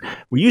translation.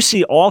 Where you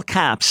see all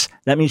caps,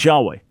 that means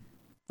Yahweh.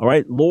 All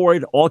right,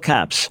 Lord, all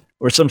caps,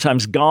 or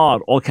sometimes God,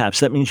 all caps,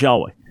 that means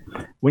Yahweh.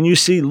 When you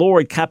see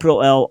Lord,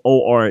 capital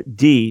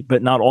L-O-R-D,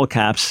 but not all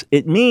caps,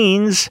 it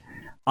means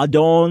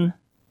Adon,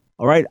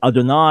 all right,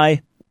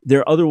 Adonai.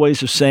 There are other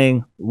ways of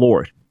saying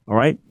Lord, all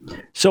right?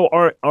 So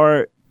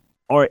our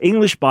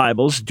English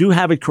Bibles do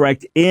have it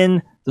correct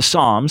in the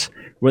Psalms,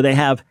 where they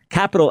have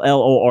capital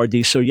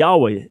L-O-R-D, so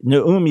Yahweh,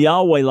 Ne'um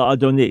Yahweh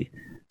la'Adoni.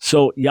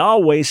 So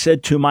Yahweh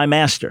said to my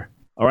master,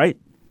 all right?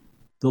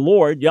 The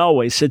Lord,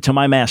 Yahweh, said to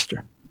my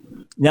master.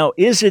 Now,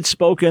 is it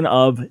spoken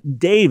of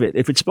David?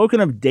 If it's spoken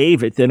of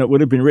David, then it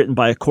would have been written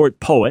by a court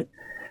poet,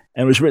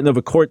 and it was written of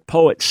a court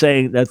poet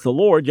saying that the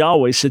Lord,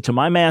 Yahweh, said to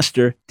my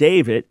master,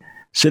 David,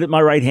 sit at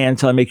my right hand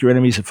until I make your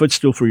enemies a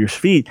footstool for your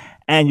feet,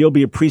 and you'll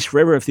be a priest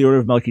forever after the order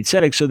of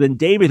Melchizedek. So then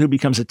David, who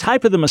becomes a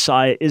type of the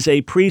Messiah, is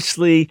a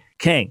priestly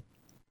king,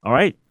 all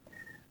right?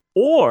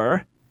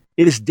 Or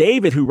it is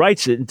David who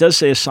writes it. It does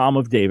say a Psalm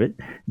of David.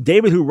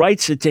 David who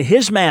writes it to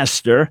his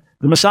master,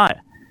 the Messiah.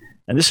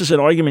 And this is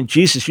an argument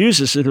Jesus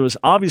uses, that it was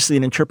obviously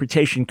an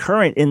interpretation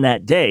current in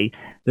that day,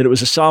 that it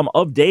was a Psalm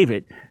of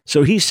David.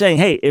 So he's saying,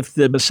 hey, if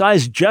the Messiah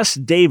is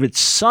just David's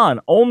son,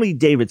 only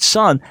David's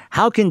son,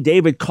 how can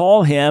David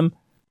call him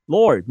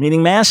Lord,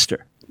 meaning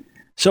master?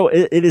 So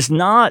it is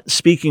not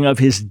speaking of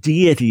his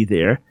deity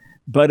there,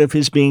 but of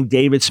his being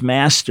David's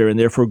master and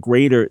therefore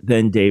greater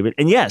than David.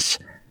 And yes,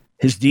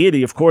 his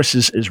deity, of course,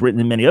 is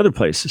written in many other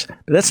places,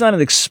 but that's not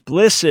an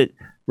explicit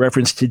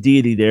reference to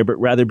deity there, but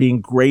rather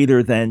being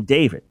greater than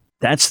David.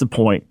 That's the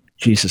point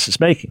Jesus is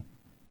making.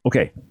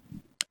 Okay.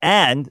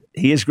 And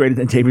he is greater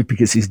than David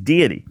because he's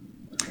deity.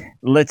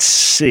 Let's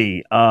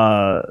see.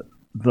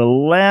 the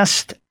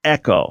last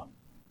echo.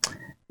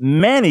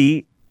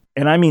 Many,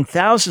 and I mean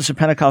thousands of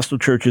Pentecostal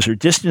churches are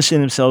distancing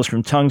themselves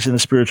from tongues and the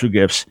spiritual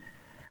gifts.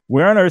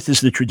 Where on earth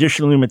is the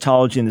traditional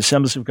pneumatology and the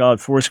Assemblies of God,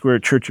 Foursquare,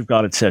 Church of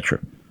God, etc.?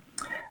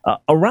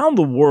 Around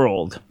the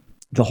world,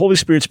 the Holy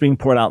Spirit's being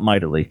poured out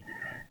mightily.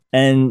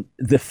 And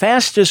the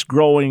fastest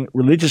growing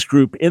religious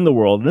group in the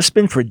world, and this has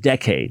been for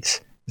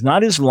decades, it's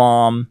not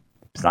Islam,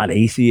 it's not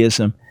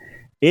atheism,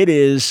 it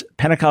is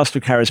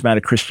Pentecostal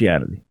charismatic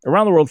Christianity.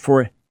 Around the world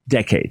for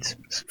decades.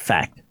 It's a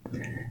fact.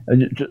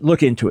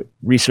 Look into it,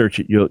 research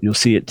it, you'll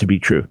see it to be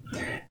true.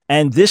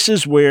 And this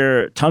is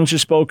where tongues are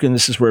spoken,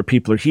 this is where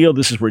people are healed,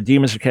 this is where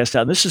demons are cast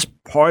out. And this is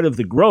part of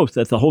the growth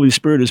that the Holy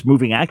Spirit is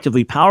moving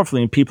actively,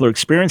 powerfully, and people are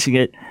experiencing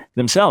it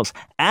themselves.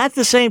 At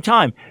the same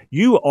time,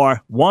 you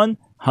are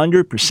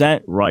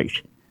 100% right.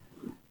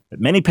 But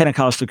many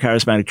Pentecostal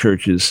charismatic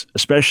churches,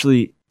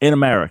 especially in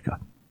America,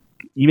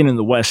 even in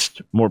the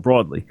West more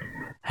broadly,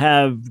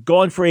 have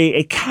gone for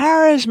a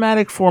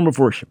charismatic form of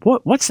worship.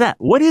 What's that?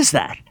 What is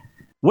that?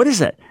 What is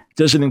that?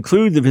 Does it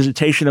include the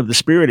visitation of the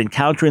Spirit,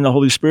 encountering the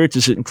Holy Spirit?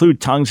 Does it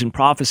include tongues and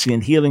prophecy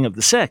and healing of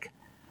the sick?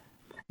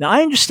 Now,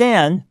 I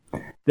understand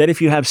that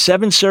if you have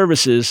 7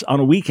 services on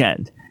a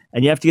weekend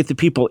and you have to get the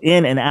people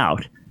in and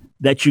out,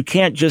 that you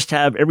can't just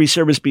have every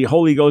service be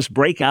Holy Ghost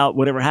breakout,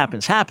 whatever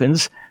happens,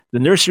 happens. The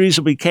nurseries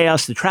will be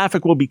chaos. The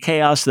traffic will be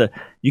chaos.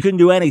 You couldn't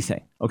do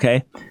anything,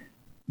 okay?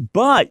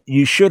 But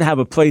you should have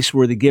a place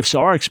where the gifts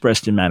are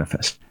expressed and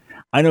manifest.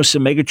 I know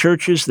some mega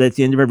churches that at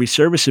the end of every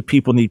service, if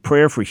people need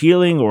prayer for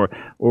healing or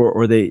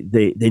they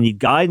need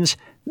guidance,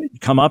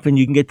 come up and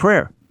you can get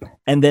prayer.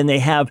 And then they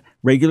have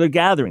regular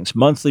gatherings,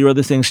 monthly or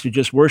other things, to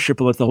just worship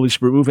and let the Holy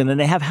Spirit move. And then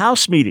they have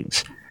house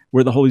meetings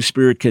where the Holy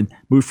Spirit can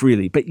move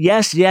freely. But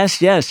yes,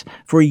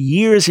 for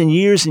years and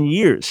years and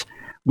years,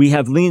 we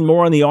have leaned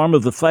more on the arm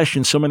of the flesh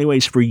in so many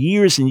ways. For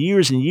years and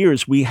years and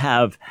years, we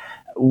have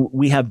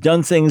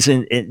done things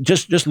and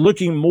just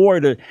looking more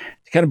to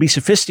kind of be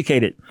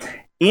sophisticated.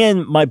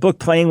 In my book,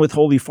 Playing with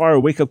Holy Fire,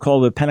 Wake Up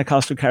Call to the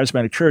Pentecostal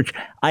Charismatic Church,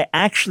 I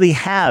actually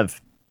have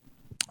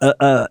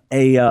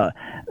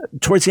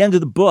towards the end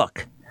of the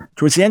book,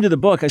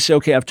 I say,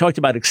 okay, I've talked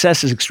about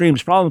excesses,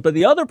 extremes, problems, but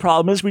the other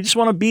problem is we just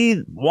want to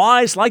be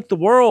wise like the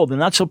world and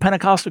not so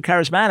Pentecostal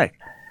charismatic,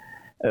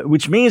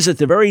 which means that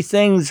the very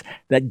things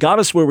that got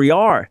us where we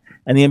are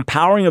and the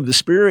empowering of the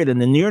Spirit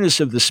and the nearness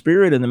of the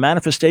Spirit and the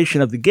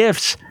manifestation of the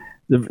gifts,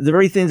 the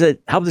very things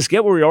that helped us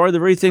get where we are, the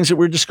very things that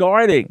we're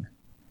discarding.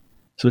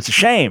 So it's a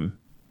shame.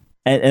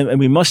 And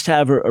we must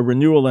have a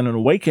renewal and an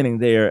awakening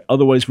there.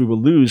 Otherwise, we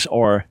will lose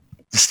our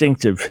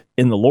distinctive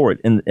in the Lord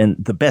and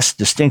the best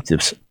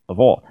distinctives of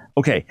all.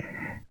 Okay.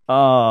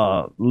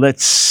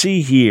 Let's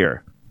see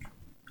here.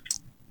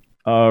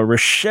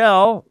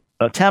 Rochelle,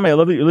 Tammy, I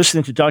love that you're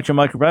listening to Dr.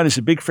 Michael Brown. He's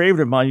a big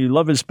favorite of mine. You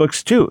love his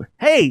books too.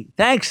 Hey,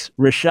 thanks,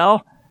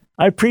 Rochelle.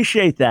 I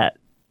appreciate that.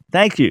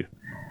 Thank you.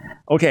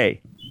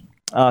 Okay.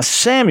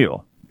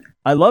 Samuel,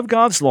 I love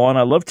God's law and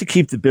I love to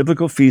keep the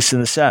biblical feasts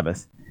and the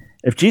Sabbath.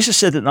 If Jesus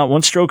said that not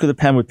one stroke of the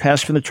pen would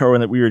pass from the Torah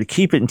and that we were to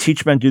keep it and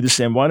teach men to do the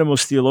same, why do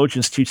most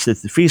theologians teach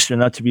that the feasts are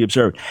not to be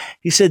observed?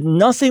 He said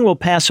nothing will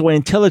pass away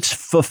until it's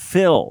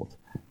fulfilled.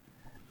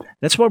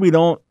 That's why we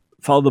don't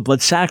follow the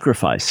blood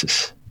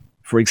sacrifices,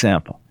 for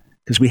example,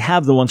 because we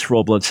have the once for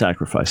all blood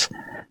sacrifice.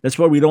 That's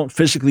why we don't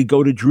physically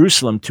go to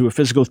Jerusalem to a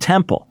physical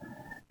temple,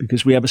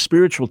 because we have a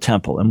spiritual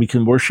temple and we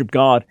can worship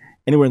God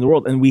anywhere in the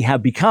world. And we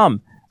have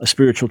become a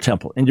spiritual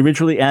temple,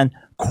 individually and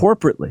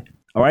corporately.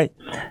 All right.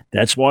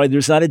 That's why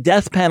there's not a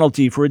death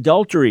penalty for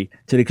adultery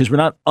today, because we're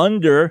not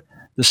under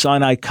the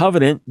Sinai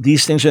covenant.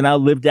 These things are now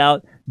lived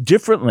out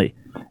differently.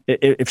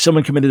 If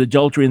someone committed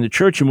adultery in the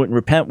church and wouldn't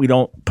repent, we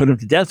don't put them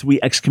to death.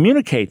 We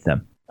excommunicate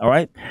them. All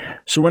right.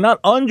 So we're not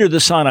under the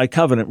Sinai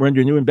covenant. We're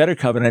under a new and better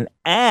covenant.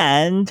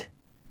 And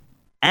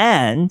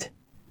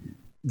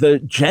the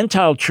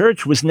Gentile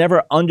church was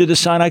never under the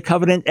Sinai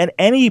covenant at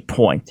any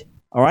point.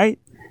 All right.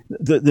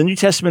 The New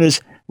Testament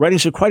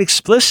writings are quite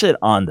explicit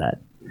on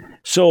that.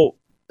 So,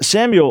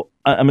 Samuel,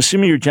 I'm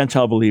assuming you're a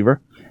Gentile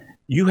believer.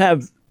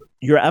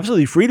 You're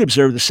absolutely free to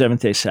observe the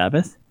seventh-day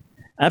Sabbath,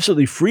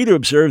 absolutely free to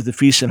observe the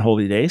feasts and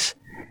holy days,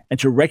 and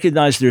to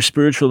recognize their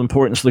spiritual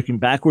importance looking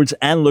backwards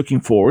and looking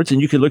forwards.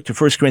 And you could look to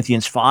 1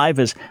 Corinthians 5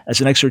 as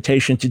an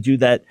exhortation to do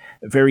that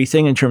very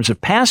thing in terms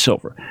of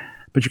Passover.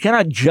 But you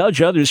cannot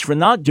judge others for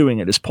not doing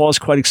it, as Paul is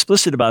quite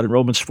explicit about in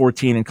Romans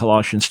 14 and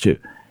Colossians 2.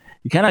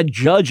 You cannot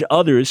judge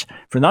others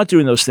for not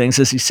doing those things.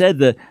 As he said,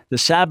 the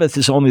Sabbath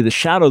is only the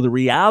shadow. The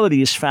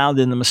reality is found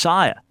in the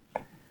Messiah.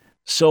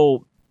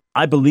 So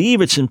I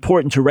believe it's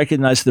important to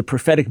recognize the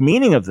prophetic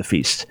meaning of the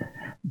feast,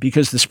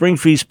 because the spring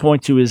feasts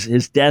point to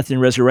his death and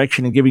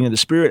resurrection and giving of the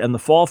Spirit, and the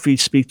fall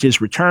feasts speak to his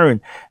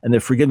return and the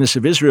forgiveness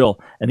of Israel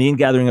and the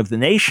ingathering of the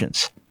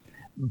nations.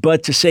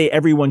 But to say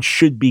everyone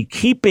should be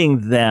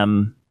keeping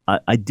them,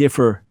 I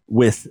differ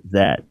with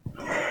that.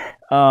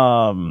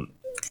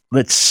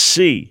 Let's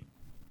see.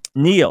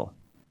 Neil,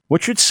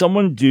 what should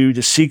someone do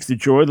to seek the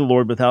joy of the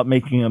Lord without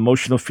making an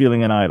emotional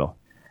feeling an idol?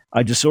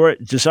 I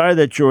desire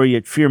that joy,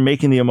 yet fear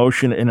making the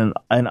emotion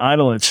an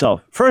idol in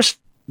itself. First,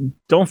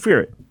 don't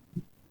fear it.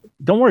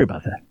 Don't worry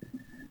about that.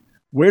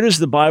 Where does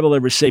the Bible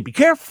ever say, be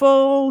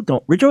careful,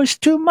 don't rejoice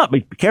too much,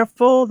 be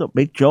careful, don't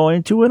make joy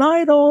into an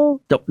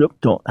idol,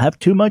 don't have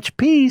too much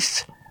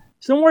peace.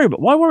 So don't worry about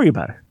it. Why worry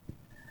about it?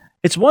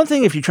 It's one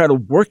thing if you try to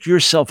work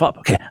yourself up.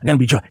 Okay, I'm going to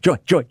be joy.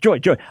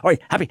 All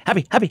right,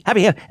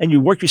 happy. And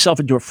you work yourself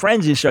into a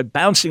frenzy and start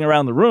bouncing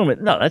around the room.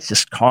 No, that's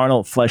just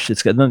carnal flesh.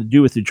 It's got nothing to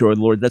do with the joy of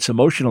the Lord. That's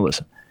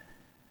emotionalism.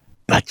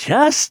 But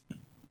just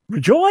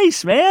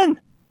rejoice, man.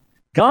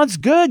 God's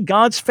good.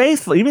 God's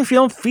faithful. Even if you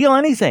don't feel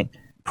anything,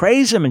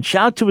 praise him and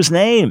shout to his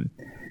name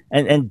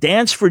and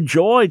dance for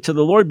joy to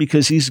the Lord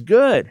because he's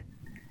good.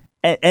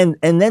 And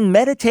then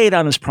meditate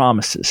on his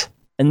promises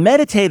and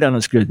meditate on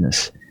his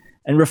goodness.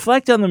 And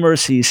reflect on the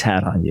mercy he's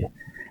had on you.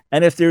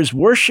 And if there's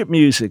worship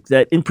music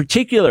that in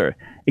particular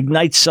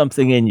ignites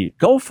something in you,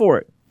 go for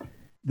it.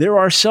 There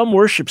are some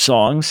worship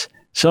songs,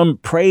 some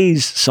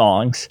praise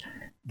songs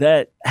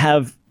that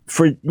have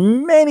for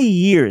many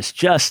years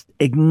just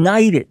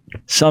ignited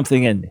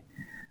something in me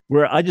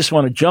where I just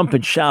want to jump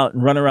and shout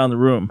and run around the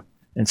room.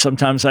 And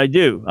sometimes I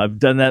do. I've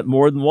done that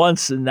more than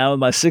once. And now in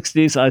my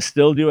 60s, I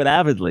still do it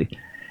avidly.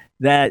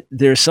 That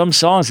there's some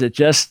songs that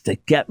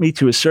get me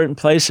to a certain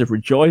place of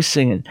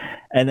rejoicing,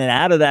 and then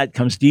out of that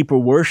comes deeper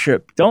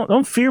worship.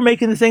 Don't fear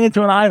making the thing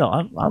into an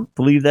idol. I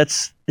believe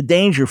that's a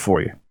danger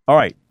for you. All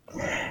right.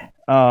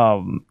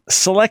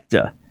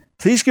 Selecta,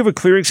 please give a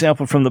clear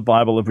example from the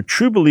Bible of a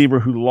true believer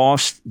who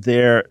lost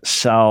their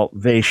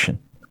salvation.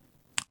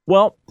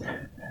 Well,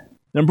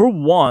 number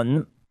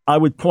one, I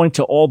would point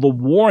to all the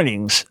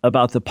warnings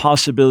about the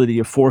possibility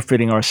of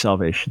forfeiting our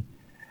salvation,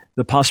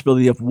 the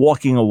possibility of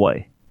walking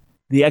away,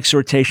 the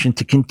exhortation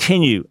to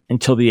continue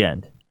until the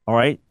end. All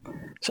right.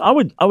 So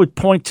I would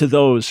point to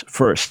those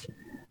first.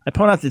 I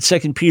point out that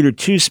 2 Peter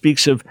 2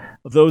 speaks of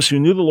those who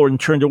knew the Lord and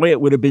turned away.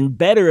 It would have been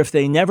better if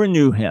they never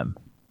knew him,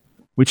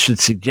 which should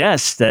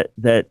suggest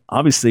that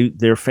obviously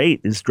their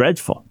fate is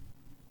dreadful.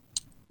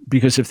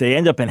 Because if they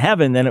end up in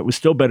heaven, then it was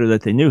still better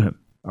that they knew him.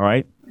 All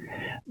right.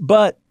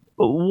 But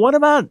what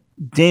about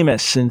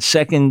Demas in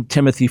 2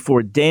 Timothy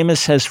 4?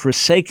 Demas has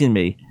forsaken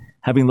me,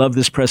 having loved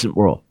this present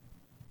world.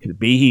 Could it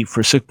be he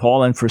forsook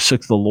Paul and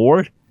forsook the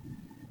Lord?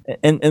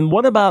 And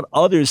what about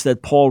others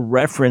that Paul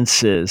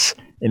references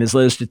in his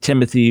letters to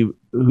Timothy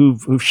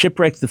who've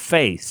shipwrecked the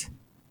faith?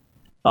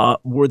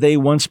 Were they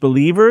once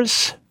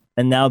believers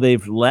and now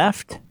they've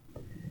left?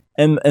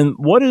 And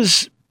what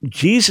does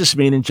Jesus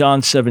mean in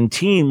John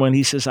 17 when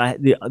he says,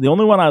 the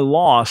only one I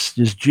lost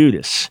is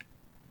Judas?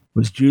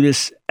 Was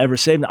Judas ever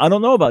saved? I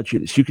don't know about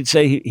Judas. You could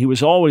say he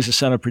was always a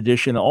son of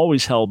perdition,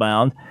 always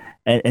hellbound.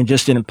 And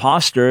just an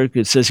imposter.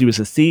 It says he was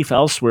a thief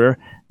elsewhere,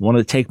 wanted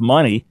to take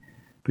money.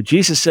 But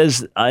Jesus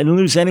says, I didn't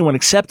lose anyone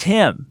except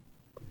him.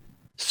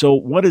 So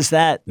what does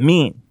that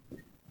mean?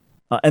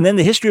 And then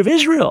the history of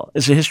Israel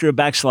is a history of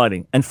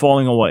backsliding and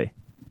falling away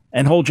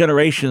and whole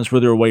generations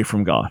where they're away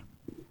from God.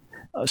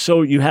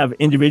 So you have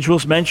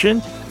individuals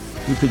mentioned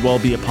who could well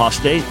be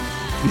apostate.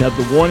 You have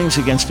the warnings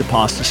against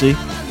apostasy.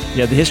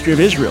 You have the history of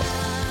Israel.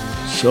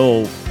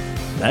 So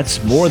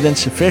that's more than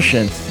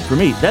sufficient for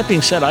me. That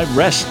being said, I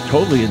rest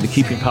totally in the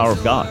keeping power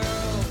of God.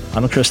 I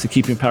don't trust the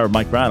keeping power of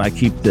Mike Brown. I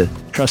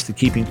trust the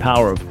keeping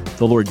power of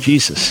the Lord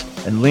Jesus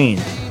and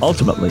lean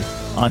ultimately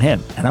on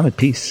him. And I'm at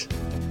peace.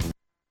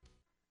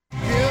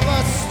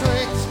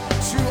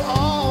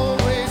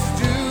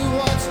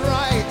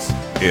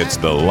 It's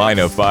The Line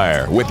of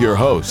Fire with your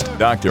host,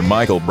 Dr.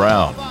 Michael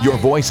Brown, your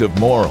voice of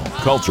moral,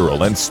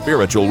 cultural, and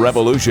spiritual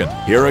revolution.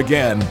 Here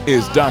again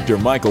is Dr.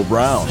 Michael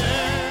Brown.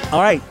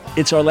 All right.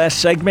 It's our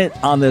last segment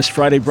on this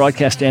Friday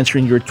broadcast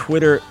answering your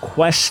Twitter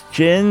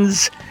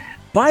questions.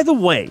 By the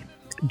way,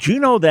 do you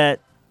know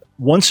that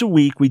once a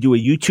week we do a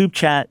YouTube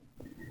chat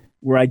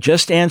where I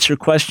just answer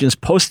questions,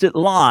 post it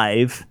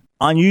live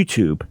on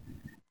YouTube,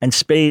 and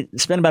spend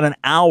about an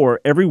hour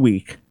every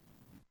week?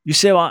 You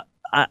say, well,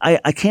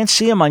 I can't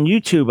see him on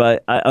YouTube.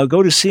 I'll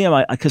go to see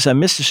him because I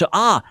missed the show.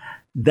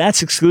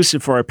 That's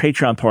exclusive for our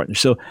Patreon partners.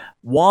 So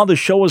while the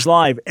show is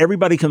live,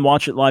 everybody can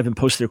watch it live and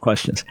post their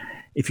questions.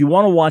 If you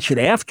want to watch it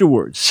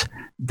afterwards,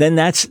 then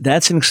that's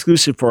an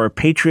exclusive for our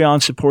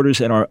Patreon supporters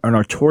and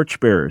our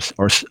torchbearers,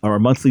 our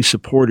monthly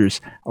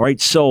supporters. All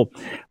right. So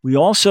we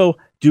also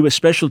do a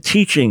special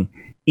teaching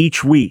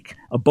each week,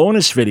 a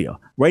bonus video.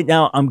 Right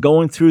now, I'm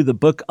going through the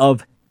book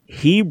of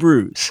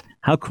Hebrews.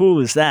 How cool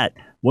is that?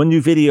 One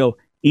new video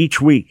each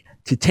week.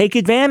 To take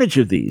advantage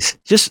of these,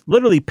 just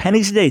literally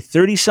pennies a day,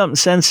 30-something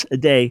cents a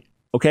day.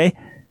 Okay.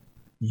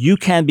 You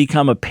can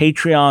become a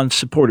Patreon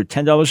supporter,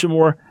 $10 or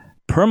more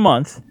per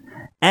month.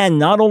 And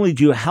not only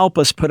do you help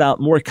us put out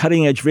more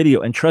cutting-edge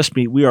video, and trust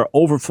me, we are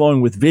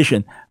overflowing with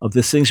vision of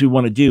the things we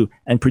want to do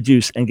and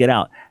produce and get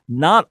out.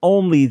 Not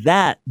only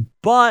that,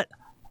 but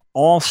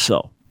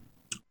also,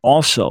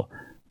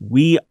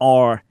 we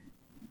are,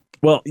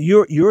 well,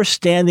 you're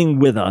standing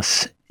with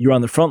us. You're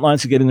on the front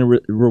lines of getting the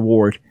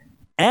reward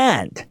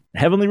and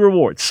heavenly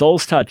reward,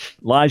 souls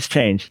touched, lives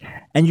changed.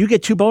 And you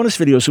get 2 bonus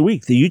videos a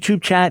week, the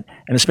YouTube chat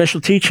and a special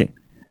teaching.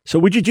 So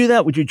would you do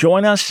that? Would you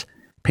join us?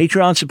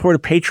 Patreon supporter,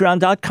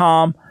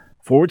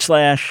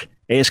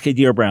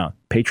 patreon.com/AskDR Brown.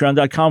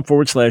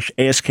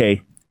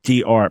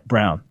 patreon.com/AskDR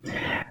Brown.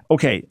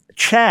 Okay,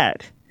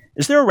 Chad,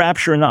 is there a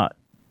rapture or not?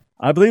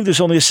 I believe there's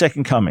only a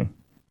second coming.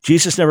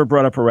 Jesus never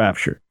brought up a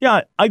rapture.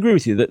 Yeah, I agree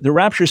with you. The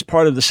rapture is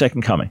part of the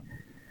second coming.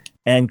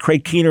 And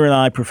Craig Keener and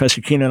I,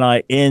 Professor Keener and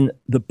I, in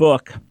the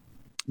book,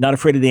 Not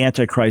Afraid of the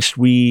Antichrist,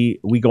 we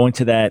go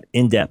into that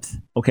in depth.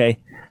 Okay?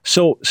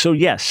 So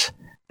yes,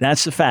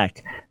 that's the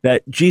fact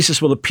that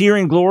Jesus will appear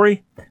in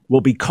glory,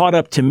 will be caught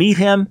up to meet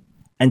him,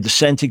 and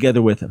descend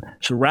together with him.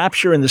 So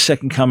rapture and the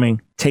second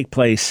coming take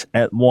place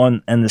at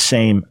one and the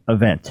same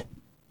event.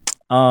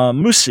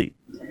 Musi,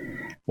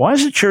 why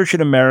is the church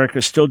in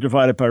America still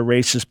divided by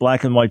races,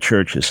 black and white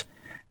churches?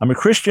 I'm a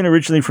Christian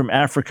originally from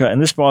Africa, and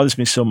this bothers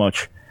me so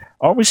much.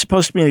 Aren't we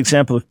supposed to be an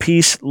example of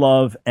peace,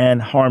 love, and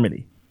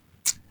harmony?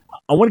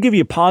 I want to give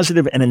you a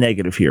positive and a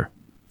negative here.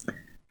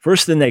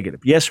 First, the negative.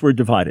 Yes, we're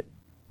divided.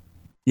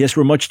 Yes,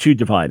 we're much too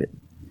divided.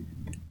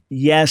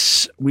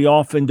 Yes, we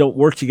often don't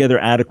work together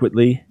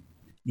adequately.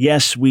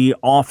 Yes, we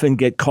often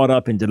get caught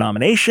up in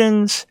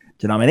denominations,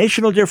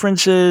 denominational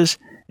differences,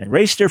 and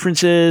race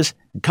differences,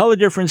 and color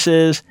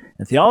differences,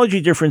 and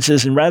theology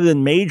differences. And rather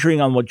than majoring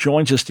on what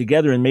joins us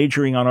together and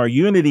majoring on our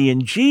unity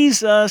in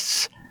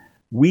Jesus,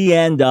 we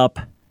end up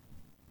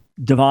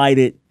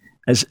divided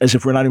as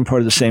if we're not even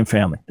part of the same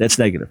family. That's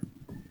negative.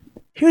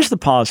 Here's the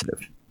positive.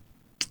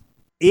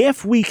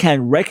 If we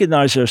can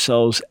recognize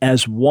ourselves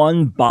as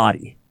one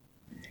body,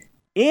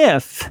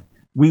 if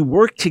we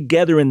work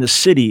together in the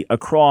city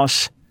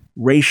across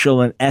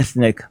racial and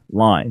ethnic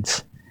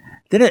lines,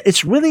 then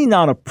it's really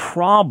not a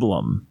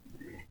problem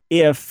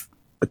if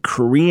a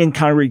Korean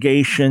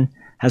congregation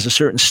has a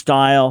certain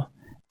style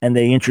and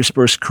they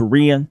intersperse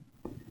Korean,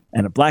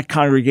 and a black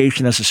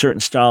congregation has a certain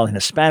style, and a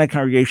Hispanic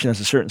congregation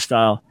has a certain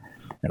style,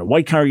 and a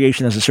white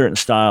congregation has a certain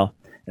style,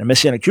 and a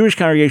Messianic Jewish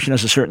congregation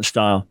has a certain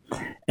style,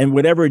 and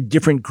whatever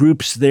different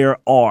groups there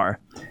are,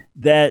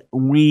 that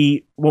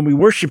when we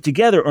worship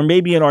together, or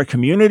maybe in our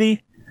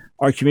community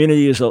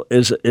is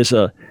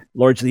a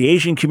largely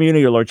Asian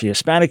community, or largely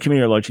Hispanic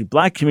community, or largely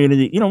black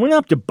community. We don't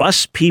have to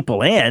bus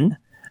people in,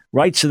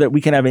 right, so that we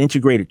can have an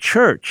integrated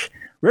church.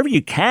 Wherever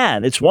you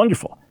can, it's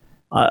wonderful.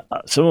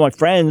 Some of my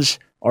friends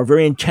are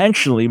very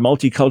intentionally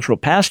multicultural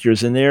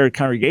pastors. In their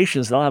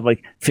congregations, they'll have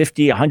like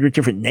 50, 100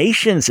 different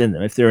nations in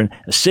them if they're in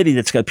a city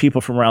that's got people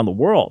from around the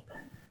world.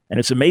 And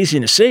it's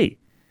amazing to see.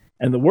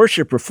 And the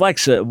worship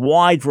reflects a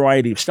wide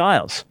variety of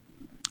styles.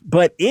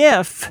 But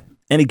if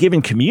in a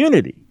given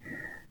community,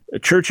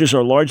 churches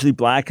are largely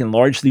black and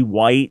largely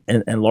white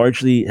and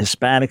largely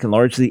Hispanic and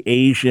largely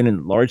Asian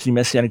and largely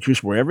Messianic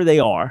Jews, wherever they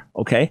are,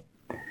 okay?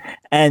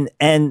 And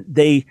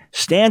they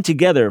stand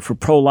together for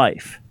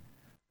pro-life,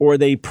 or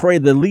they pray,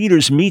 the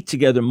leaders meet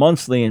together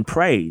monthly and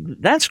pray.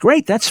 That's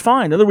great. That's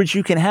fine. In other words,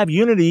 you can have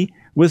unity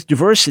with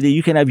diversity.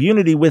 You can have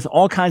unity with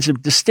all kinds of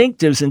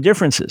distinctives and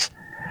differences.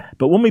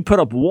 But when we put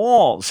up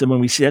walls, and when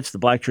we see that's the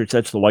black church,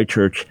 that's the white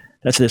church,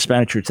 that's the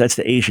Hispanic church, that's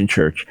the Asian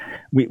church,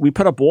 we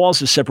put up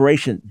walls of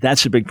separation,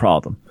 that's a big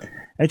problem.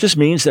 And it just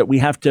means that we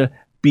have to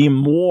be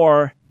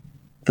more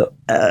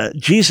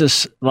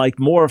Jesus-like,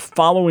 more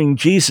following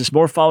Jesus,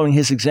 more following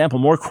his example,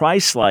 more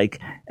Christ-like,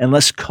 and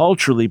less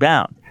culturally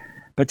bound.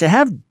 But to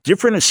have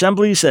different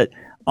assemblies that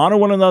honor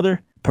one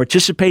another,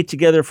 participate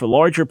together for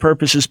larger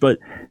purposes, but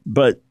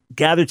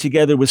gather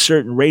together with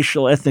certain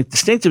racial, ethnic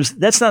distinctives,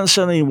 that's not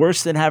necessarily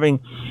worse than having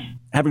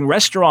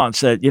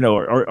restaurants that,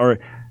 are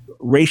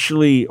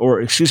racially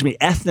or,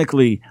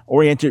 ethnically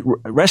oriented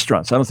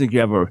restaurants. I don't think you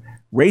have a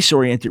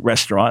race-oriented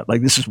restaurant,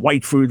 like this is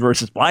white food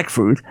versus black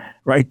food,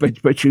 right?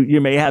 But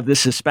you may have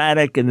this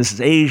Hispanic, and this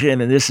is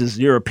Asian, and this is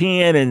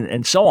European,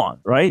 and so on,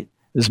 right?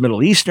 This is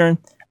Middle Eastern.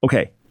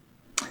 Okay.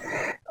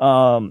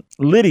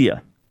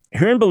 Lydia,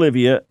 here in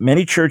Bolivia,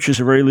 many churches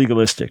are very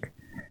legalistic.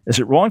 Is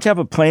it wrong to have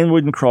a plain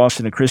wooden cross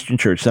in a Christian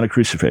church, not a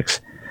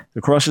crucifix?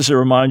 The cross is a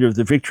reminder of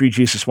the victory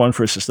Jesus won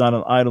for us. It's not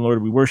an idol,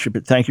 Lord. We worship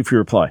it. Thank you for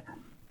your reply.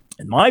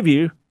 In my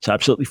view, it's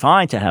absolutely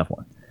fine to have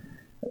one.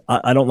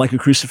 I don't like a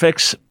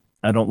crucifix.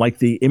 I don't like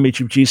the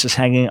image of Jesus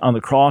hanging on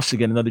the cross.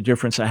 Again, another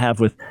difference I have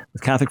with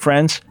Catholic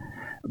friends.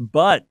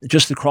 But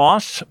just the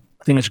cross,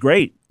 I think it's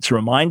great. It's a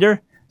reminder.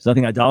 There's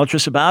nothing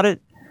idolatrous about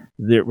it.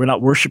 We're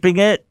not worshiping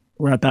it.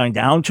 We're not bowing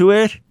down to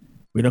it.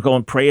 We don't go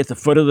and pray at the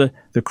foot of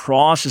the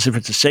cross as if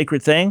it's a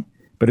sacred thing,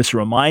 but it's a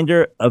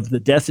reminder of the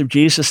death of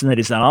Jesus and that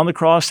he's not on the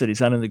cross, that he's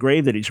not in the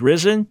grave, that he's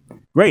risen.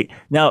 Great.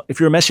 Now, if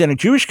you're a Messianic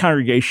Jewish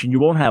congregation, you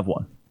won't have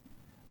one.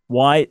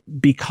 Why?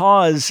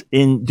 Because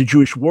in the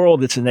Jewish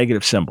world, it's a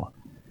negative symbol.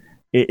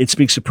 It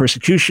speaks of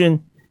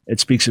persecution. It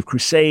speaks of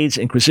crusades,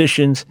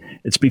 inquisitions.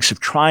 It speaks of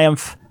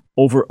triumph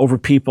over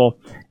people.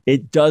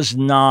 It does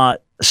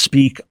not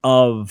speak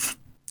of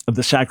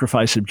the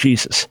sacrifice of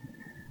Jesus.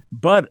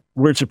 But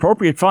where it's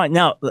appropriate, fine.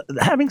 Now,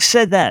 having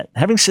said that,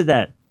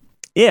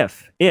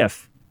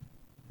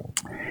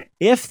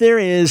 if there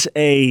is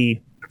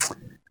a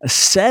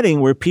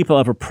setting where people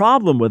have a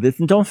problem with it,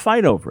 then don't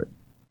fight over it.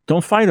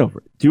 Don't fight over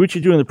it. Do what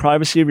you do in the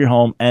privacy of your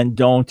home and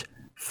don't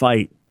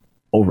fight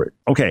over it.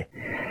 Okay.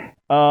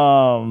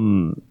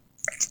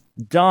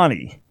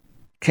 Donnie,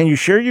 Can you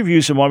share your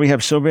views on why we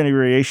have so many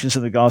variations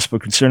in the gospel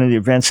concerning the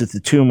events at the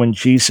tomb when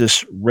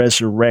Jesus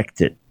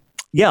resurrected?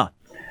 Yeah,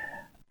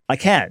 I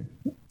can.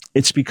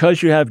 It's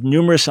because you have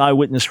numerous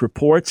eyewitness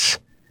reports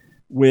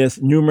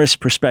with numerous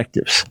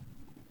perspectives.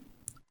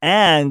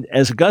 And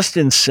as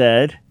Augustine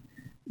said,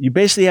 you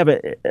basically have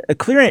a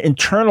clear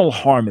internal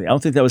harmony. I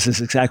don't think that was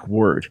his exact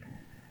word.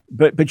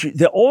 But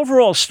the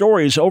overall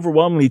story is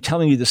overwhelmingly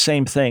telling you the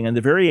same thing, and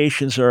the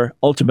variations are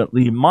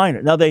ultimately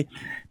minor. Now, they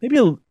may be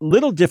a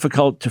little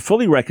difficult to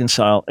fully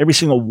reconcile, every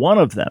single one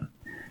of them,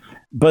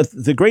 but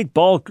the great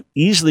bulk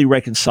easily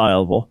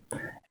reconcilable.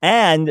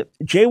 And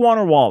J.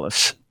 Warner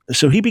Wallace,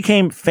 so he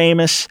became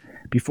famous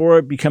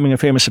before becoming a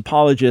famous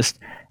apologist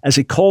as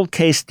a cold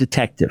case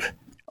detective.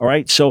 All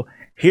right, so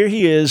here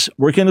he is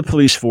working in the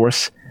police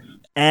force,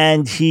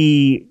 and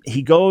he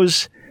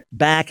goes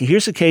back.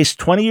 Here's a case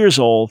 20 years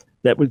old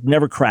that was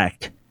never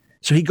cracked.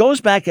 So he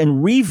goes back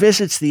and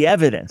revisits the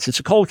evidence. It's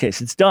a cold case.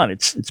 It's done.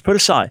 It's put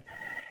aside.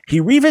 He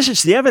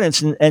revisits the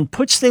evidence and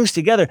puts things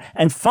together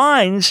and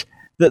finds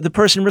the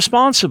person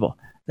responsible.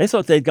 They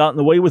thought they'd gotten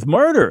away with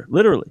murder,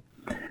 literally.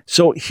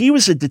 So he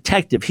was a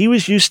detective. He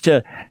was used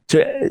to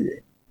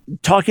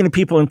talking to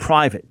people in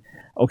private.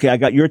 Okay, I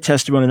got your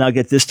testimony, now I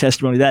get this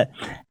testimony, that.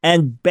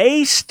 And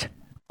based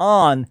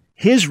on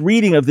his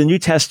reading of the New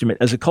Testament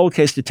as a cold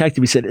case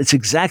detective, he said, it's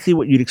exactly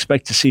what you'd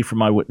expect to see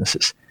from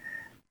eyewitnesses.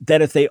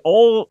 That if they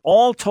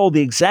all told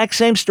the exact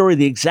same story,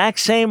 the exact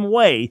same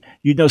way,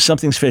 you'd know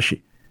something's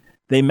fishy.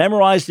 They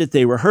memorized it.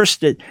 They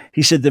rehearsed it.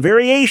 He said the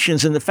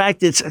variations and the fact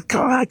that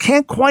I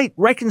can't quite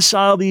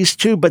reconcile these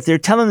two, but they're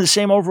telling the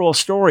same overall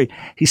story.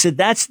 He said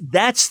that's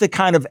the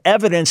kind of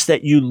evidence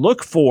that you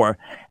look for,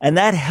 and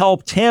that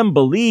helped him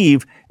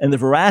believe in the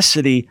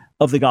veracity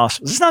of the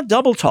gospel. This is not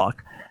double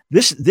talk.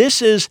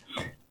 This is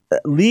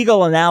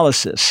legal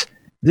analysis.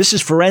 This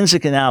is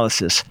forensic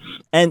analysis.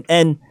 And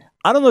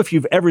I don't know if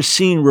you've ever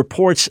seen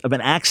reports of an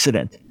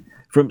accident.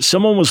 From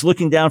someone was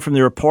looking down from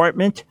their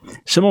apartment.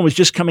 Someone was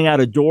just coming out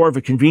a door of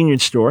a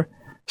convenience store.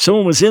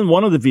 Someone was in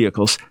one of the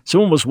vehicles.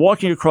 Someone was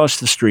walking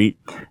across the street.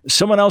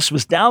 Someone else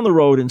was down the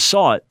road and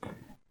saw it.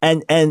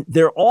 And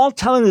they're all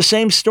telling the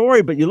same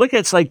story, but you look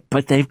at it's like,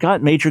 but they've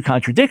got major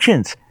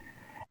contradictions.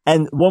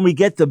 And when we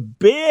get the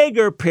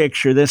bigger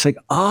picture, that's like,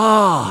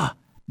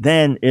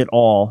 then it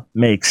all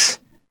makes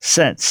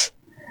sense.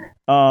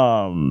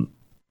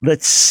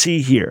 Let's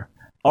see here.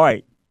 All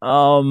right.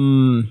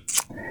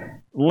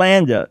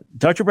 Landa,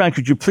 Dr. Brown,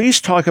 could you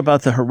please talk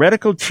about the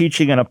heretical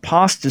teaching and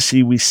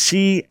apostasy we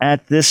see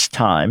at this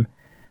time?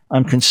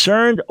 I'm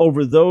concerned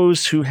over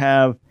those who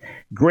have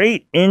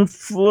great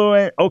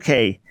influence.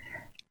 Okay,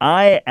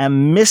 I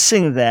am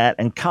missing that.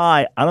 And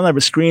Kai, I don't have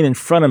a screen in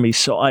front of me,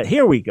 so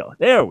here we go.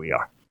 There we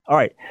are. All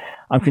right.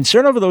 I'm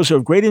concerned over those who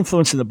have great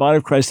influence in the body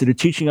of Christ that are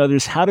teaching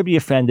others how to be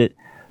offended,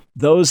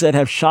 those that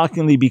have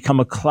shockingly become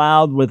a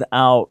cloud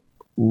without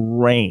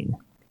rain.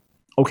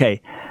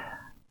 Okay.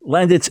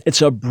 Len,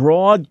 it's a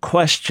broad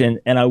question,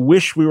 and I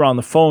wish we were on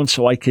the phone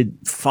so I could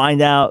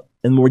find out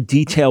in more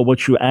detail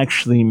what you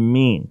actually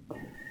mean.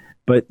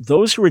 But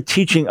those who are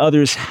teaching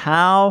others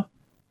how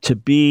to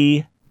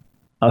be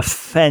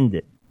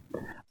offended.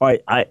 All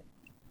right,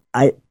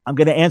 I'm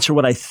going to answer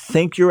what I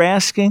think you're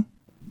asking,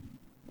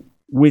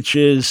 which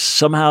is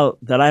somehow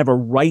that I have a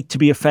right to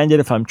be offended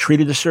if I'm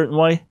treated a certain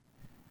way,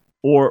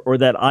 or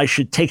that I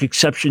should take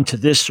exception to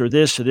this or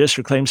this or this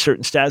or claim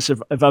certain status.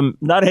 If I'm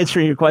not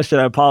answering your question,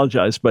 I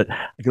apologize, but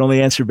I can only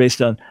answer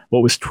based on what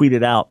was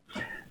tweeted out.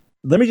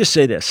 Let me just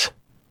say this.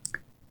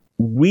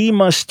 We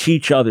must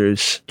teach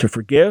others to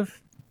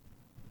forgive.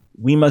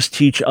 We must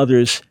teach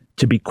others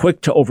to be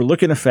quick to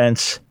overlook an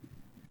offense.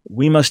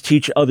 We must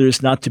teach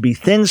others not to be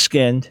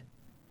thin-skinned.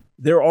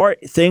 There are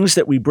things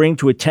that we bring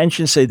to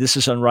attention, say this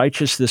is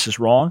unrighteous, this is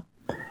wrong.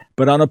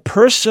 But on a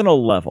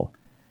personal level,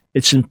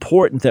 it's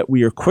important that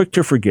we are quick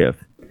to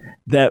forgive,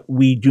 that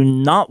we do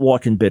not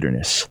walk in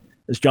bitterness.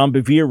 As John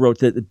Bevere wrote,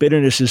 that the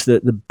bitterness is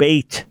the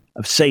bait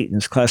of Satan,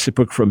 his classic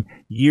book from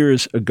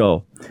years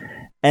ago,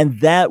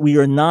 and that we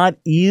are not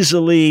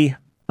easily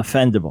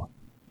offendable.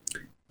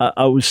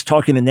 I was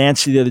talking to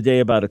Nancy the other day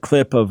about a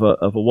clip of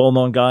a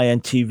well-known guy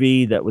on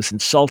TV that was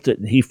insulted,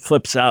 and he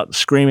flips out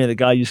screaming at the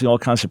guy using all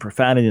kinds of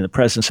profanity in the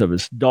presence of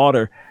his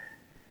daughter.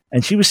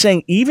 And she was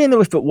saying, even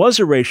if it was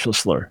a racial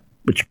slur,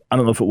 which I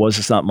don't know if it was,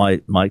 it's not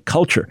my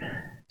culture.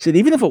 She said,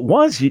 even if it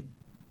was, you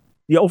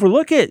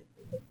overlook it.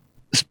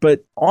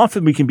 But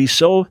often we can be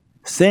so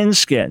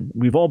thin-skinned.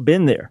 We've all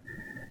been there.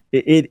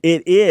 It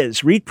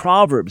is, read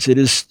Proverbs, it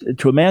is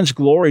to a man's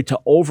glory to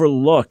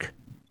overlook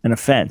an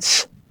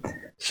offense.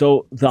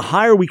 So the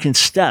higher we can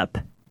step,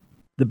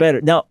 the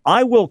better. Now,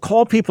 I will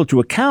call people to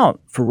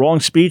account for wrong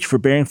speech, for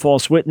bearing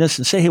false witness,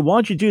 and say, hey, why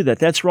don't you do that?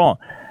 That's wrong.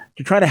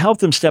 To try to help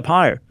them step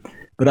higher.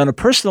 But on a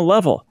personal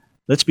level,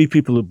 let's be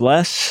people who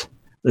bless.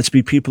 Let's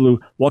be people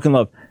who walk in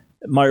love.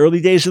 My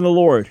early days in the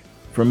Lord,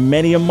 for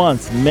many a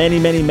month, many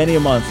a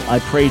month, I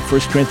prayed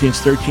 1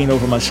 Corinthians 13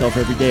 over myself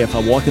every day. If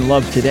I walk in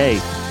love today,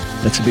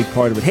 that's a big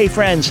part of it. Hey,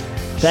 friends,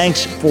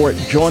 thanks for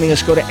joining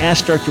us. Go to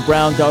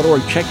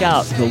AskDrBrown.org. Check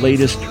out the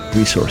latest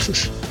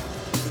resources.